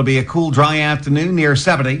hold. It'll be a cool, dry afternoon near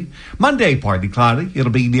 70. Monday, partly cloudy.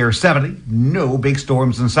 It'll be near 70. No big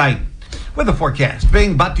storms in sight. With the forecast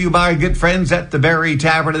being brought to you by our good friends at the Berry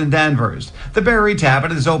Tavern in Danvers. The Berry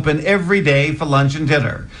Tavern is open every day for lunch and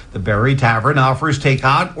dinner. The Berry Tavern offers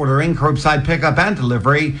takeout, ordering, curbside pickup, and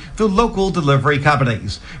delivery through local delivery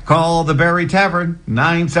companies. Call the Berry Tavern,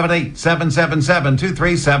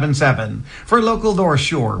 978-777-2377. For local North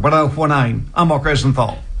Shore 1049, I'm Mark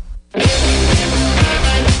Rosenthal.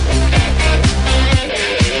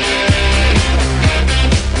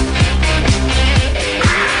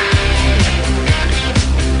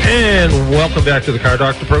 And welcome back to the Car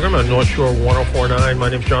Doctor program on North Shore 1049. My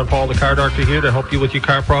name's John Paul, the Car Doctor, here to help you with your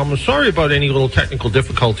car problems. Sorry about any little technical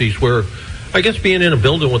difficulties where I guess being in a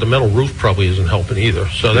building with a metal roof probably isn't helping either.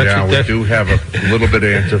 So we do have a little bit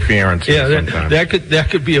of interference. Yeah, that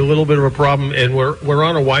could be a little bit of a problem. And we're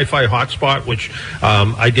on a Wi-Fi hotspot, which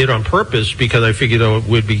I did on purpose because I figured it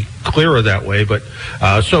would be clearer that way. But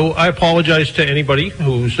so I apologize to anybody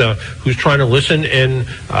who's trying to listen, and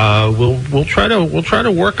we'll try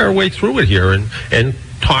to work our way through it here and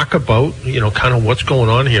talk about, kind of what's going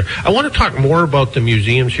on here. I want to talk more about the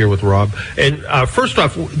museums here with Rob. And first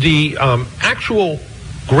off, the actual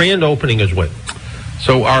grand opening is when?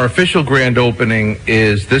 So our official grand opening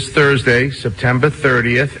is this Thursday, September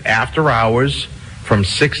 30th, after hours from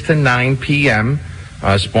 6 to 9 p.m.,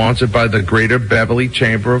 sponsored by the Greater Beverly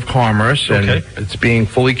Chamber of Commerce. Okay. And it's being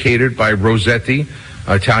fully catered by Rossetti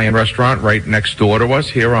Italian restaurant right next door to us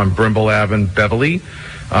here on Brimble Ave in Beverly.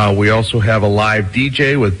 We also have a live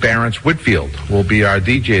DJ with Barron's Whitfield. Will be our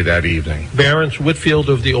DJ that evening. Barron's Whitfield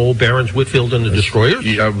of the old Barron's Whitfield and the Destroyers?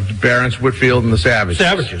 Barron's Whitfield and the Savages.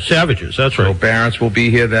 Savages, that's right. So Barron's will be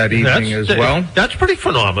here that evening as well. That's pretty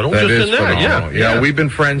phenomenal. That just is in that, phenomenal. Yeah, we've been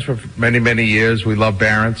friends for many, many years. We love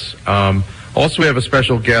Barron's. Also, we have a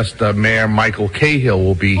special guest, Mayor Michael Cahill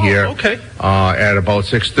will be here at about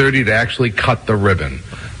 6:30 to actually cut the ribbon.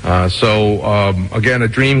 Again, a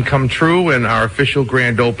dream come true, and our official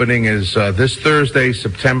grand opening is this Thursday,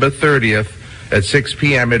 September 30th at 6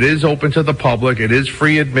 p.m. It is open to the public. It is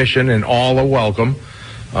free admission, and all are welcome.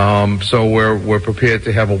 So we're prepared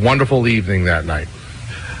to have a wonderful evening that night.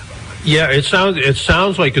 Yeah, it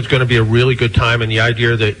sounds like it's going to be a really good time, and the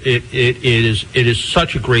idea that it is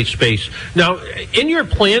such a great space. Now, in your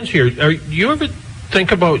plans here, do you ever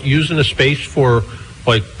think about using the space for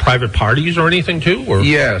like private parties or anything too? Or?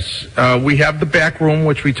 Yes. We have the back room,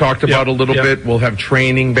 which we talked about a little bit. We'll have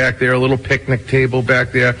training back there, a little picnic table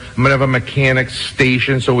back there. I'm going to have a mechanics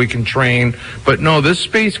station so we can train. But no, this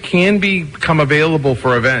space can become available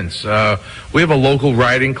for events. We have a local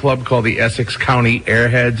riding club called the Essex County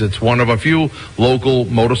Airheads. It's one of a few local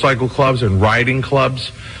motorcycle clubs and riding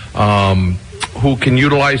clubs who can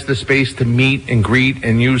utilize the space to meet and greet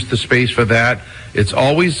and use the space for that. It's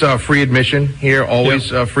always free admission here, always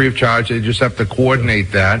free of charge. They just have to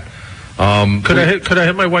coordinate that. Could I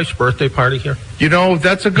have my wife's birthday party here? You know,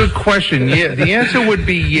 that's a good question. Yeah, the answer would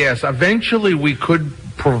be yes. Eventually, we could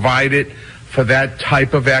provide it for that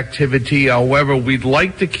type of activity. However, we'd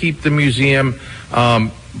like to keep the museum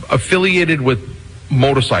affiliated with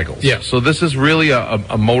motorcycles. Yeah. So this is really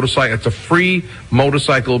a motorcycle. It's a free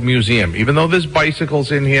motorcycle museum. Even though there's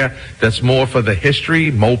bicycles in here, that's more for the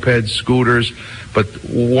history, mopeds, scooters. But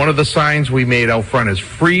one of the signs we made out front is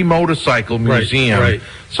free motorcycle museum. Right.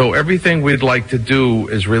 So everything we'd like to do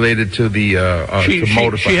is related to the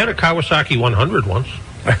motorcycle. She had a Kawasaki 100 once.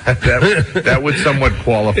 that would somewhat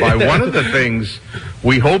qualify. One of the things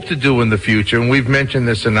we hope to do in the future, and we've mentioned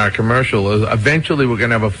this in our commercial, is eventually we're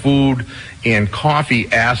going to have a food and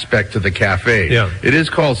coffee aspect to the cafe. Yeah. It is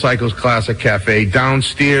called Cycles Classic Cafe.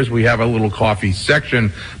 Downstairs we have a little coffee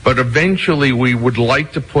section, but eventually we would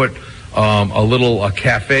like to put a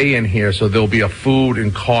cafe in here, so there'll be a food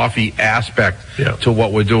and coffee aspect to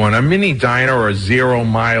what we're doing. A mini diner or a 0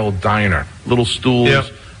 mile diner, little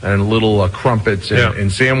stools and little crumpets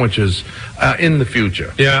and sandwiches in the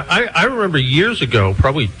future. Yeah, I remember years ago,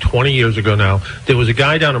 probably 20 years ago now, there was a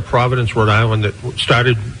guy down in Providence, Rhode Island, that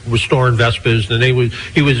started restoring Vespas, and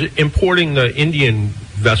he was importing the Indian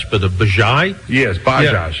Vespa, the Bajaj. Yes,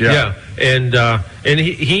 Bajaj. Yeah. And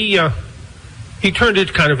he turned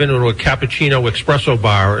it kind of into a cappuccino espresso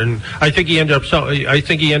bar, and I think he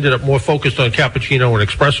ended up more focused on cappuccino and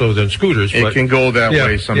espresso than scooters. It can go that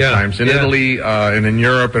way sometimes. In Italy and in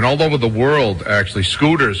Europe and all over the world, actually,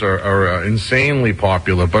 scooters are insanely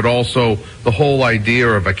popular, but also the whole idea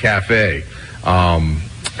of a cafe,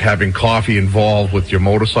 having coffee involved with your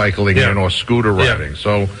motorcycling and or scooter riding.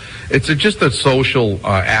 So it's just a social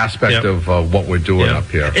aspect of what we're doing up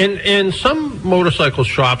here. And some motorcycle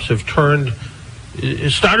shops have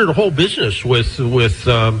started a whole business with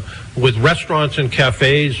restaurants and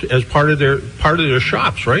cafes as part of their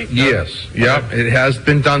shops, right? Yes. It has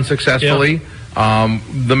been done successfully.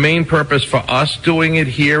 The main purpose for us doing it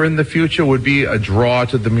here in the future would be a draw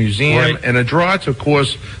to the museum and a draw to, of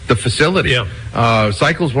course, the facility.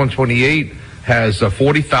 Cycles 128 has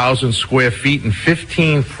 40,000 square feet and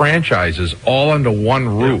 15 franchises all under one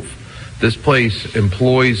roof. This place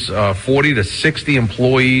employs 40 to 60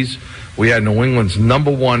 employees. We had New England's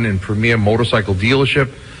 #1 and premier motorcycle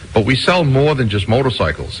dealership, but we sell more than just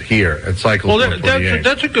motorcycles here at Cycles 128.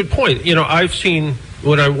 That's a good point. You know, I've seen,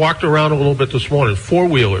 when I walked around a little bit this morning,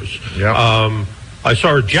 four-wheelers. I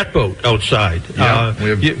saw a jet boat outside. We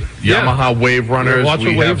have Yamaha Wave Runners. Lots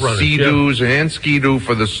of Wave Runners. Sea-Doos and Ski-Doo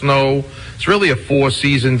for the snow. It's really a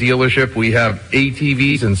four-season dealership. We have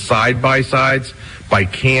ATVs and side-by-sides by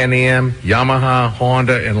Can-Am, Yamaha,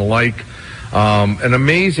 Honda, and like. An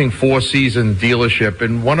amazing four-season dealership,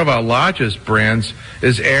 and one of our largest brands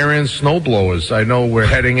is Aaron's Snowblowers. I know we're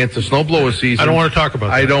heading into snowblower season. I don't want to talk about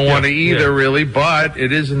that. I don't want to either, really, but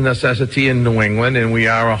it is a necessity in New England, and we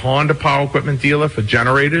are a Honda power equipment dealer for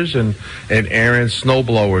generators and Aaron's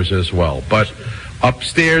Snowblowers as well. But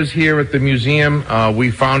upstairs here at the museum,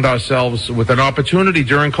 we found ourselves with an opportunity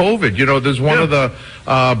during COVID. You know, there's one of the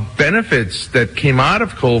benefits that came out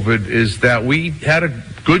of COVID is that we had a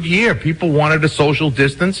good year. People wanted a social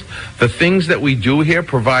distance. The things that we do here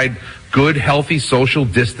provide good, healthy social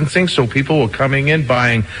distancing. So people were coming in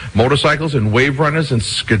buying motorcycles and Wave Runners and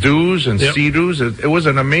Ski-Doos and Sea-Doos. It was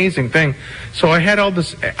an amazing thing. So I had all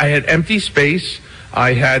this. I had empty space.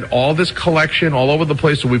 I had all this collection all over the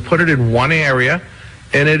place. So we put it in one area,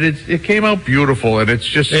 and it came out beautiful. And it's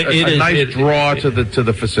just a nice draw to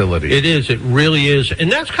the facility. It is. It really is.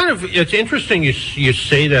 And that's kind of, it's interesting you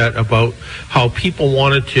say that about how people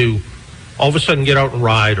wanted to all of a sudden get out and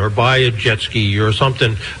ride or buy a jet ski or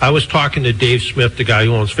something. I was talking to Dave Smith, the guy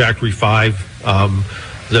who owns Factory 5,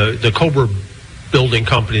 the Cobra building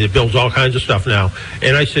company that builds all kinds of stuff now.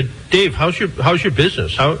 And I said, Dave, how's your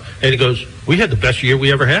business? And he goes, we had the best year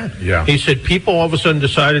we ever had. Yeah. He said people all of a sudden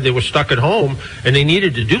decided they were stuck at home and they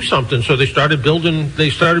needed to do something, so they started building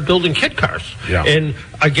kit cars. Yeah. And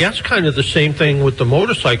I guess kind of the same thing with the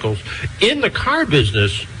motorcycles. In the car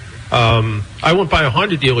business, I went by a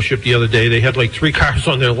Honda dealership the other day. They had like 3 cars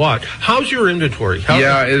on their lot. How's your inventory?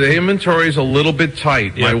 The inventory is a little bit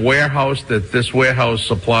tight. Yeah. My warehouse, this warehouse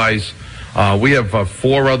supplies, we have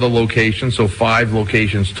 4 other locations, so 5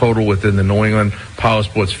 locations total within the New England Power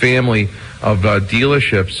Sports family of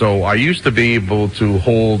dealerships. So I used to be able to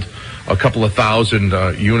hold a couple of thousand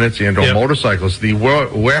units and or motorcycles. The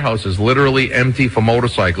warehouse is literally empty for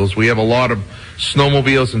motorcycles. We have a lot of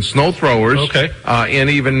snowmobiles and snow throwers, and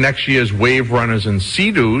even next year's wave runners and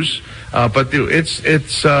Sea-Doos. But the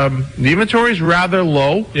inventory is rather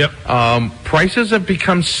low. Prices have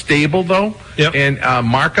become stable though, and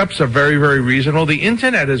markups are very, very reasonable. The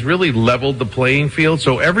internet has really leveled the playing field,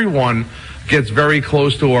 so everyone gets very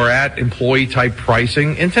close to or at employee type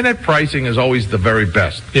pricing. Internet pricing is always the very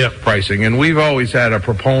best pricing, and we've always had a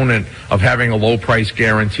proponent of having a low price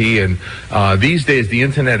guarantee, and these days the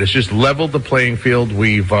internet has just leveled the playing field.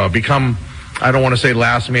 We've become, I don't want to say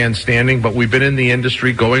last man standing, but we've been in the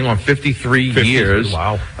industry going on 53 years.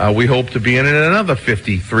 Wow. We hope to be in it another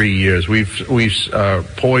 53 years. We've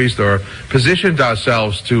poised or positioned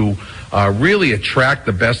ourselves to really attract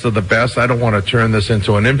the best of the best. I don't want to turn this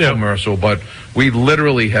into an infomercial, but we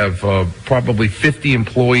literally have probably 50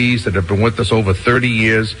 employees that have been with us over 30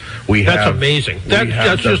 years. That's amazing.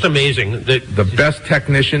 That's just amazing. The best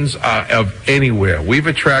technicians of anywhere. We've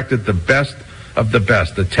attracted the best of the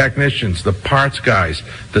best, the technicians, the parts guys,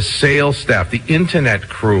 the sales staff, the internet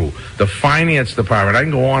crew, the finance department. I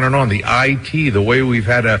can go on and on. The IT, the way we've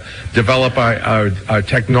had to develop our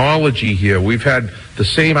technology here. We've had the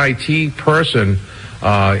same IT person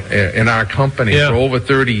in our company for over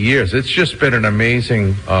 30 years. It's just been an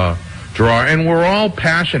amazing draw, and we're all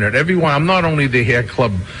passionate. Everyone. I'm not only the hair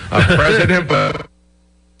club president, but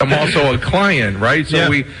I'm also a client, right? So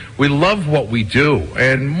we love what we do,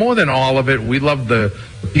 and more than all of it, we love the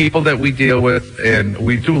people that we deal with, and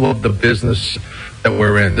we do love the business that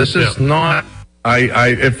we're in. This is not.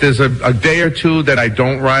 If there's a day or two that I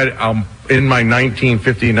don't ride, I'm in my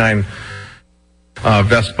 1959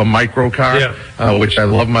 Vespa microcar, which I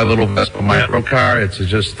love my little Vespa microcar. It's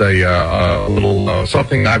just a little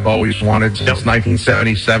something I've always wanted since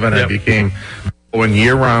 1977. I became going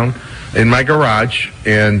year round in my garage,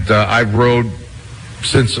 and I've rode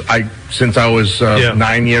since I was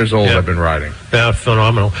 9 years old. I've been riding. Yeah,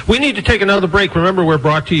 phenomenal. We need to take another break. Remember, we're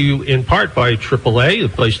brought to you in part by AAA, the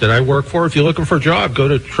place that I work for. If you're looking for a job, go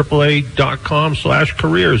to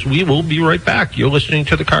AAA.com/careers. We will be right back. You're listening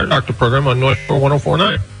to the Car Doctor program on North Shore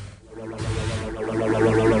 1049.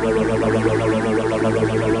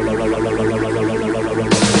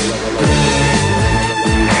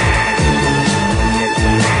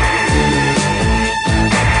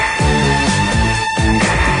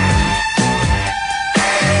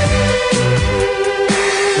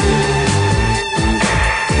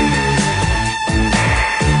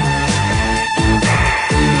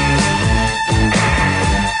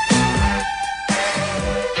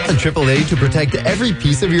 AAA to protect every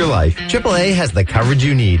piece of your life. AAA has the coverage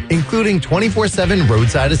you need, including 24/7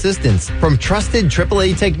 roadside assistance from trusted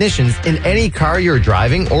AAA technicians in any car you're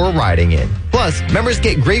driving or riding in. Plus, members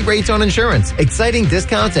get great rates on insurance, exciting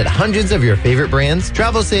discounts at hundreds of your favorite brands,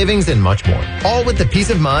 travel savings, and much more. All with the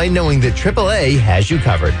peace of mind knowing that AAA has you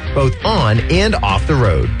covered, both on and off the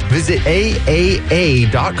road. Visit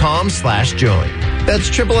AAA.com/join. That's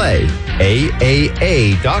AAA.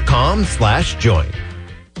 AAA.com/join.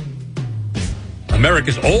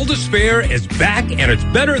 America's oldest fair is back, and it's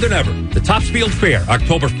better than ever. The Topsfield Fair,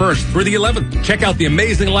 October 1st through the 11th. Check out the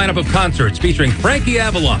amazing lineup of concerts featuring Frankie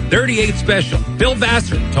Avalon, 38 Special, Bill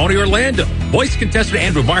Vassar, Tony Orlando, voice contestant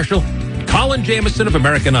Andrew Marshall, Colin Jameson of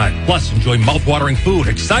American Idol. Plus, enjoy mouth-watering food,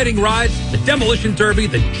 exciting rides, the Demolition Derby,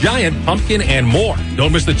 the Giant Pumpkin, and more.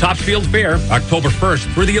 Don't miss the Topsfield Fair, October 1st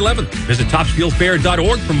through the 11th. Visit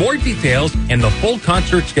topsfieldfair.org for more details and the full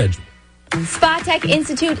concert schedule. Spa Tech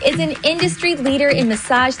Institute is an industry leader in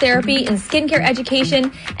massage therapy and skincare education,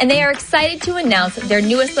 and they are excited to announce their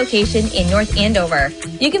newest location in North Andover.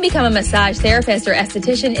 You can become a massage therapist or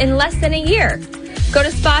esthetician in less than a year. Go to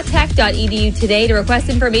spatech.edu today to request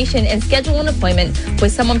information and schedule an appointment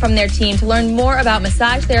with someone from their team to learn more about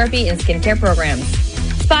massage therapy and skincare programs.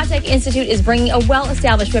 Spa Tech Institute is bringing a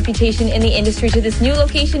well-established reputation in the industry to this new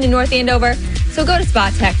location in North Andover, so go to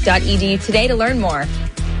spatech.edu today to learn more.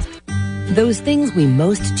 Those things we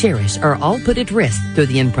most cherish are all put at risk through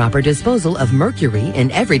the improper disposal of mercury in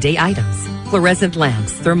everyday items. Fluorescent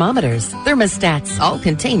lamps, thermometers, thermostats all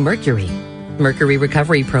contain mercury. Mercury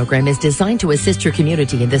Recovery Program is designed to assist your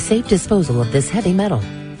community in the safe disposal of this heavy metal.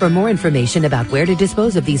 For more information about where to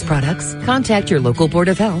dispose of these products, contact your local Board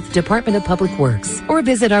of Health, Department of Public Works, or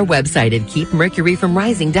visit our website at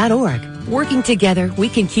keepmercuryfromrising.org. Working together, we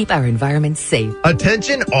can keep our environment safe.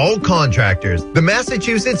 Attention all contractors. The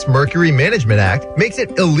Massachusetts Mercury Management Act makes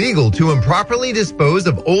it illegal to improperly dispose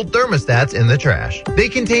of old thermostats in the trash. They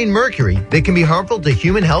contain mercury that can be harmful to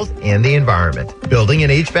human health and the environment. Building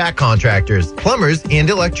and HVAC contractors, plumbers, and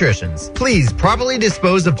electricians, please properly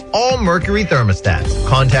dispose of all mercury thermostats.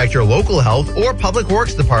 Contact your local health or public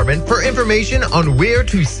works department for information on where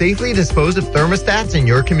to safely dispose of thermostats in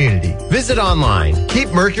your community. Visit online,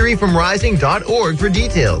 keepmercuryfromrising.org for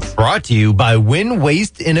details. Brought to you by Win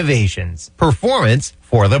Waste Innovations. Performance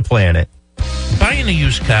for the planet. Buying a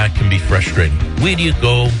used car can be frustrating. Where do you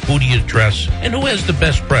go? Who do you trust? And who has the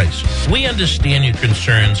best price? We understand your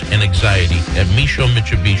concerns and anxiety at Micho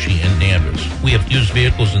Mitsubishi in Danvers. We have used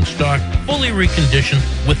vehicles in stock, fully reconditioned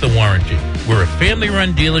with a warranty. We're a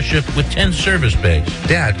family-run dealership with 10 service bays.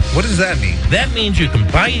 Dad, what does that mean? That means you can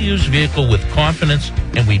buy a used vehicle with confidence,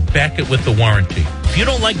 and we back it with a warranty. If you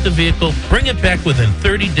don't like the vehicle, bring it back within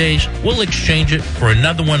 30 days. We'll exchange it for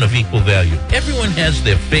another one of equal value. Everyone has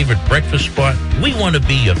their favorite breakfast spot. We want to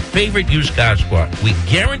be your favorite used car spot. We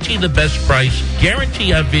guarantee the best price,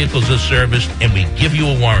 guarantee our vehicles are serviced, and we give you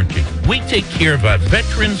a warranty. We take care of our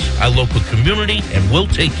veterans, our local community, and we'll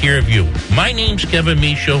take care of you. My name's Kevin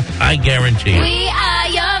Micho. I guarantee it. We are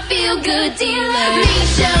your feel-good dealer.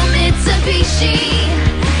 Micho Mitsubishi.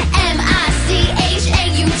 M-I-C-H-A-U-T.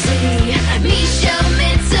 Micho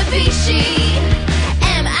Mitsubishi.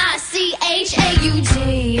 M-I-C-H-A-U-T.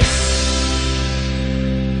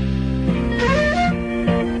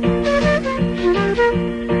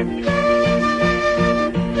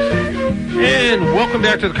 And welcome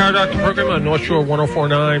back to the Car Doctor program on North Shore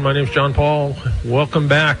 1049. My name's John Paul. Welcome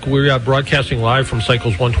back. We are broadcasting live from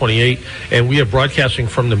Cycles 128, and we are broadcasting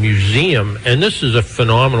from the museum. And this is a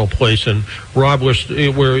phenomenal place. And Rob,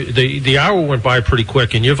 the hour went by pretty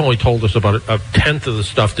quick, and you've only told us about a tenth of the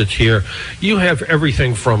stuff that's here. You have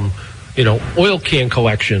everything from, oil can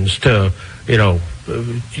collections to,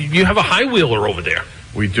 you have a high wheeler over there.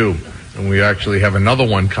 We do. And we actually have another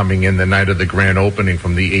one coming in the night of the grand opening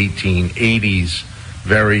from the 1880s.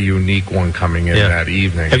 Very unique one coming in that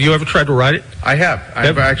evening. Have you ever tried to ride it? I have.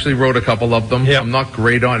 I've actually rode a couple of them. I'm not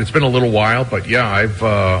great on it. It's been a little while, but yeah, I've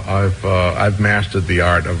mastered the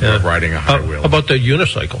art of riding a high wheel. How about the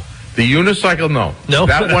unicycle? The unicycle, no.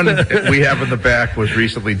 That one we have in the back was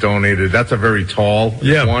recently donated. That's a very tall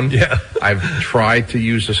one. Yeah. I've tried to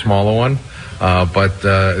use a smaller one. But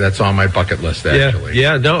that's on my bucket list, actually.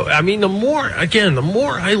 Yeah, no, I mean, the more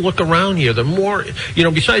I look around here, the more,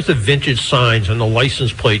 besides the vintage signs and the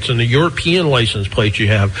license plates and the European license plates you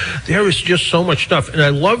have, there is just so much stuff. And I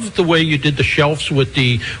love the way you did the shelves with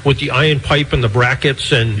the iron pipe and the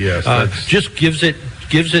brackets, and just gives it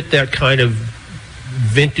that kind of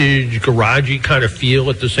vintage, garagey kind of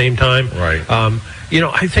feel at the same time. Right.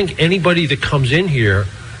 I think anybody that comes in here,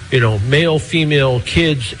 male, female,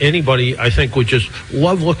 kids, anybody, I think would just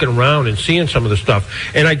love looking around and seeing some of the stuff.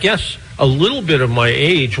 And I guess a little bit of my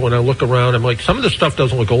age, when I look around, I'm like, some of the stuff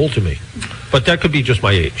doesn't look old to me. But that could be just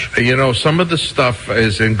my age. Some of the stuff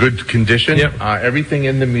is in good condition. Everything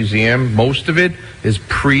in the museum, most of it is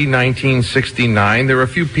pre-1969. There are a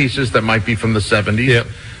few pieces that might be from the 70s.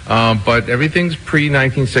 But everything's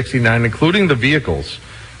pre-1969, including the vehicles.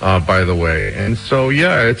 By the way. And so,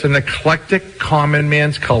 it's an eclectic common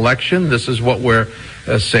man's collection. This is what we're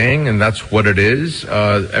saying, and that's what it is.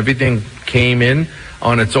 Everything came in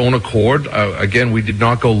on its own accord. Again, we did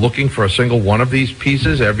not go looking for a single one of these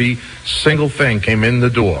pieces. Every single thing came in the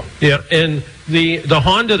door. Yeah, and the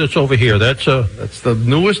Honda that's over here, that's the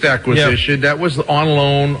newest acquisition. That was on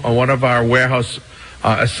loan on one of our warehouse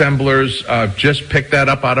assemblers. Just picked that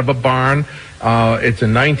up out of a barn. It's a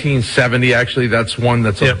 1970, actually. That's one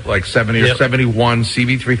that's like 70 or 71,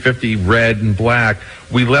 CB350 red and black.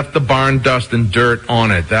 We left the barn dust and dirt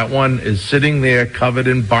on it. That one is sitting there covered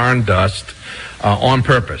in barn dust on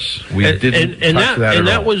purpose. We didn't touch that at all.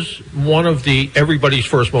 That was one of everybody's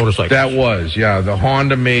first motorcycles. That was, The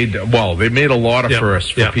Honda they made a lot of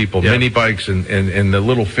firsts for people. Mini bikes and the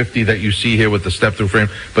little 50 that you see here with the step-through frame.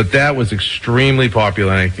 But that was extremely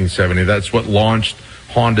popular in 1970. That's what launched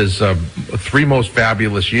Honda's three most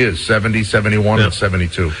fabulous years, 70, 71, and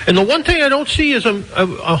 72. And the one thing I don't see is a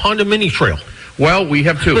Honda Mini Trail. Well, we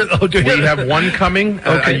have two. Oh, do you? We have one coming,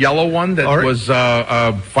 a yellow one that was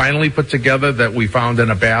finally put together that we found in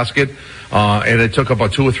a basket. And it took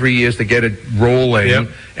about 2 or 3 years to get it rolling. Yep.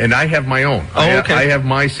 And I have my own. I have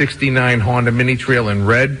my 69 Honda Mini Trail in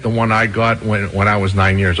red, the one I got when I was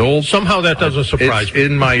 9 years old. Somehow that doesn't surprise it's me.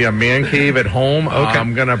 in my man cave at home.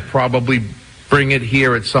 I'm going to probably bring it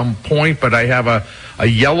here at some point, but I have a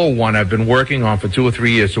yellow one I've been working on for 2 or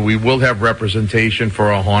 3 years, so we will have representation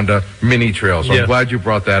for a Honda Mini Trail. So I'm glad you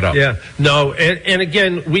brought that up. Yeah, no, and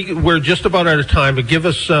again, we're just about out of time, but give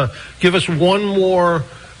us one more.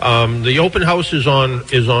 The open house is on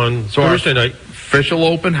Thursday night. Official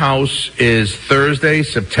open house is Thursday,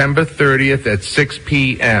 September 30th at 6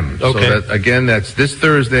 p.m. Okay. So that's this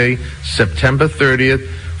Thursday, September 30th,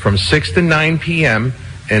 from 6 to 9 p.m.,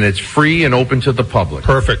 and it's free and open to the public.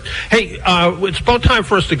 Perfect. Hey, it's about time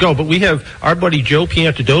for us to go, but we have our buddy Joe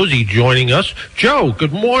Piantadozzi joining us. Joe,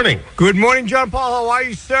 good morning. Good morning, John Paul. How are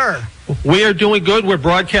you, sir? We are doing good. We're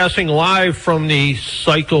broadcasting live from the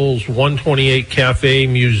Cycles 128 Cafe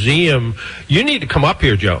Museum. You need to come up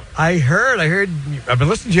here, Joe. I heard. I've been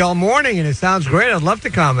listening to you all morning, and it sounds great. I'd love to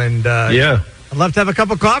come. And yeah. I'd love to have a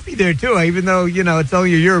cup of coffee there, too. Even though, it's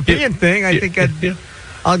only a European thing, I think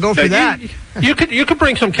I'll go for that. You could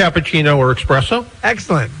bring some cappuccino or espresso.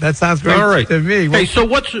 Excellent. That sounds great All right. to me. Hey, so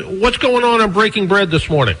what's going on Breaking Bread this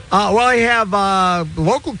morning? Well, I have a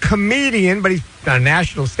local comedian, but he's on a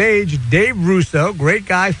national stage, Dave Russo. Great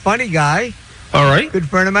guy, funny guy. All right. Good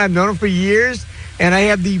friend of mine. I've known him for years. And I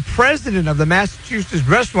have the president of the Massachusetts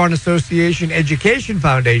Restaurant Association Education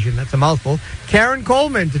Foundation, that's a mouthful, Karen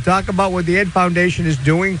Coleman, to talk about what the Ed Foundation is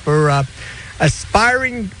doing for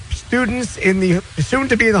aspiring students soon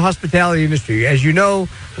to be in the hospitality industry. As you know,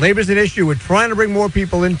 labor is an issue. We're trying to bring more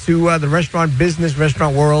people into the restaurant business,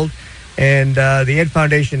 restaurant world, and the Ed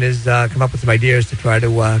Foundation has come up with some ideas to try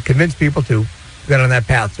to convince people to get on that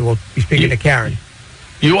path. So we'll be speaking to Karen.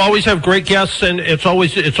 You always have great guests, and it's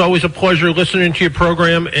always a pleasure listening to your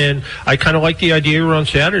program. And I kind of like the idea you're on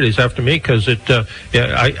Saturdays after me because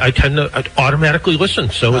I tend to automatically listen,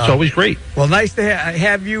 so it's always great. Well, nice to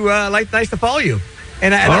have you. Nice to follow you.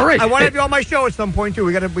 And all right. I want to have you on my show at some point too.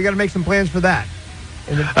 We got to make some plans for that.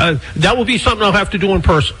 That will be something I'll have to do in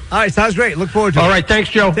person. All right, sounds great. Look forward to it. All right, thanks,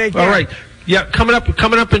 Joe. Take care. All right. Yeah, coming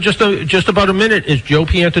up in just about a minute is Joe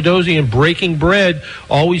Piantadozzi, and Breaking Bread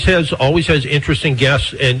always has interesting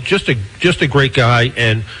guests, and just a great guy.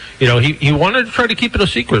 And he wanted to try to keep it a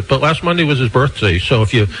secret, but last Monday was his birthday. So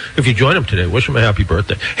if you join him today, wish him a happy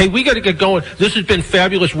birthday. Hey, we got to get going. This has been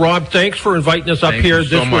fabulous, Rob. Thanks for inviting us up here.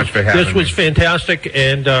 Thank you so much for having me. This was fantastic,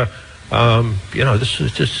 and this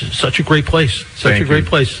is just such a great place. Such a great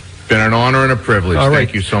place. Been an honor and a privilege. All right.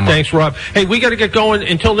 Thank you so much. Thanks, Rob. Hey, we got to get going.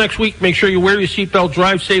 Until next week, make sure you wear your seatbelt,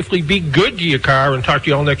 drive safely, be good to your car, and talk to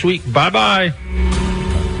you all next week. Bye-bye.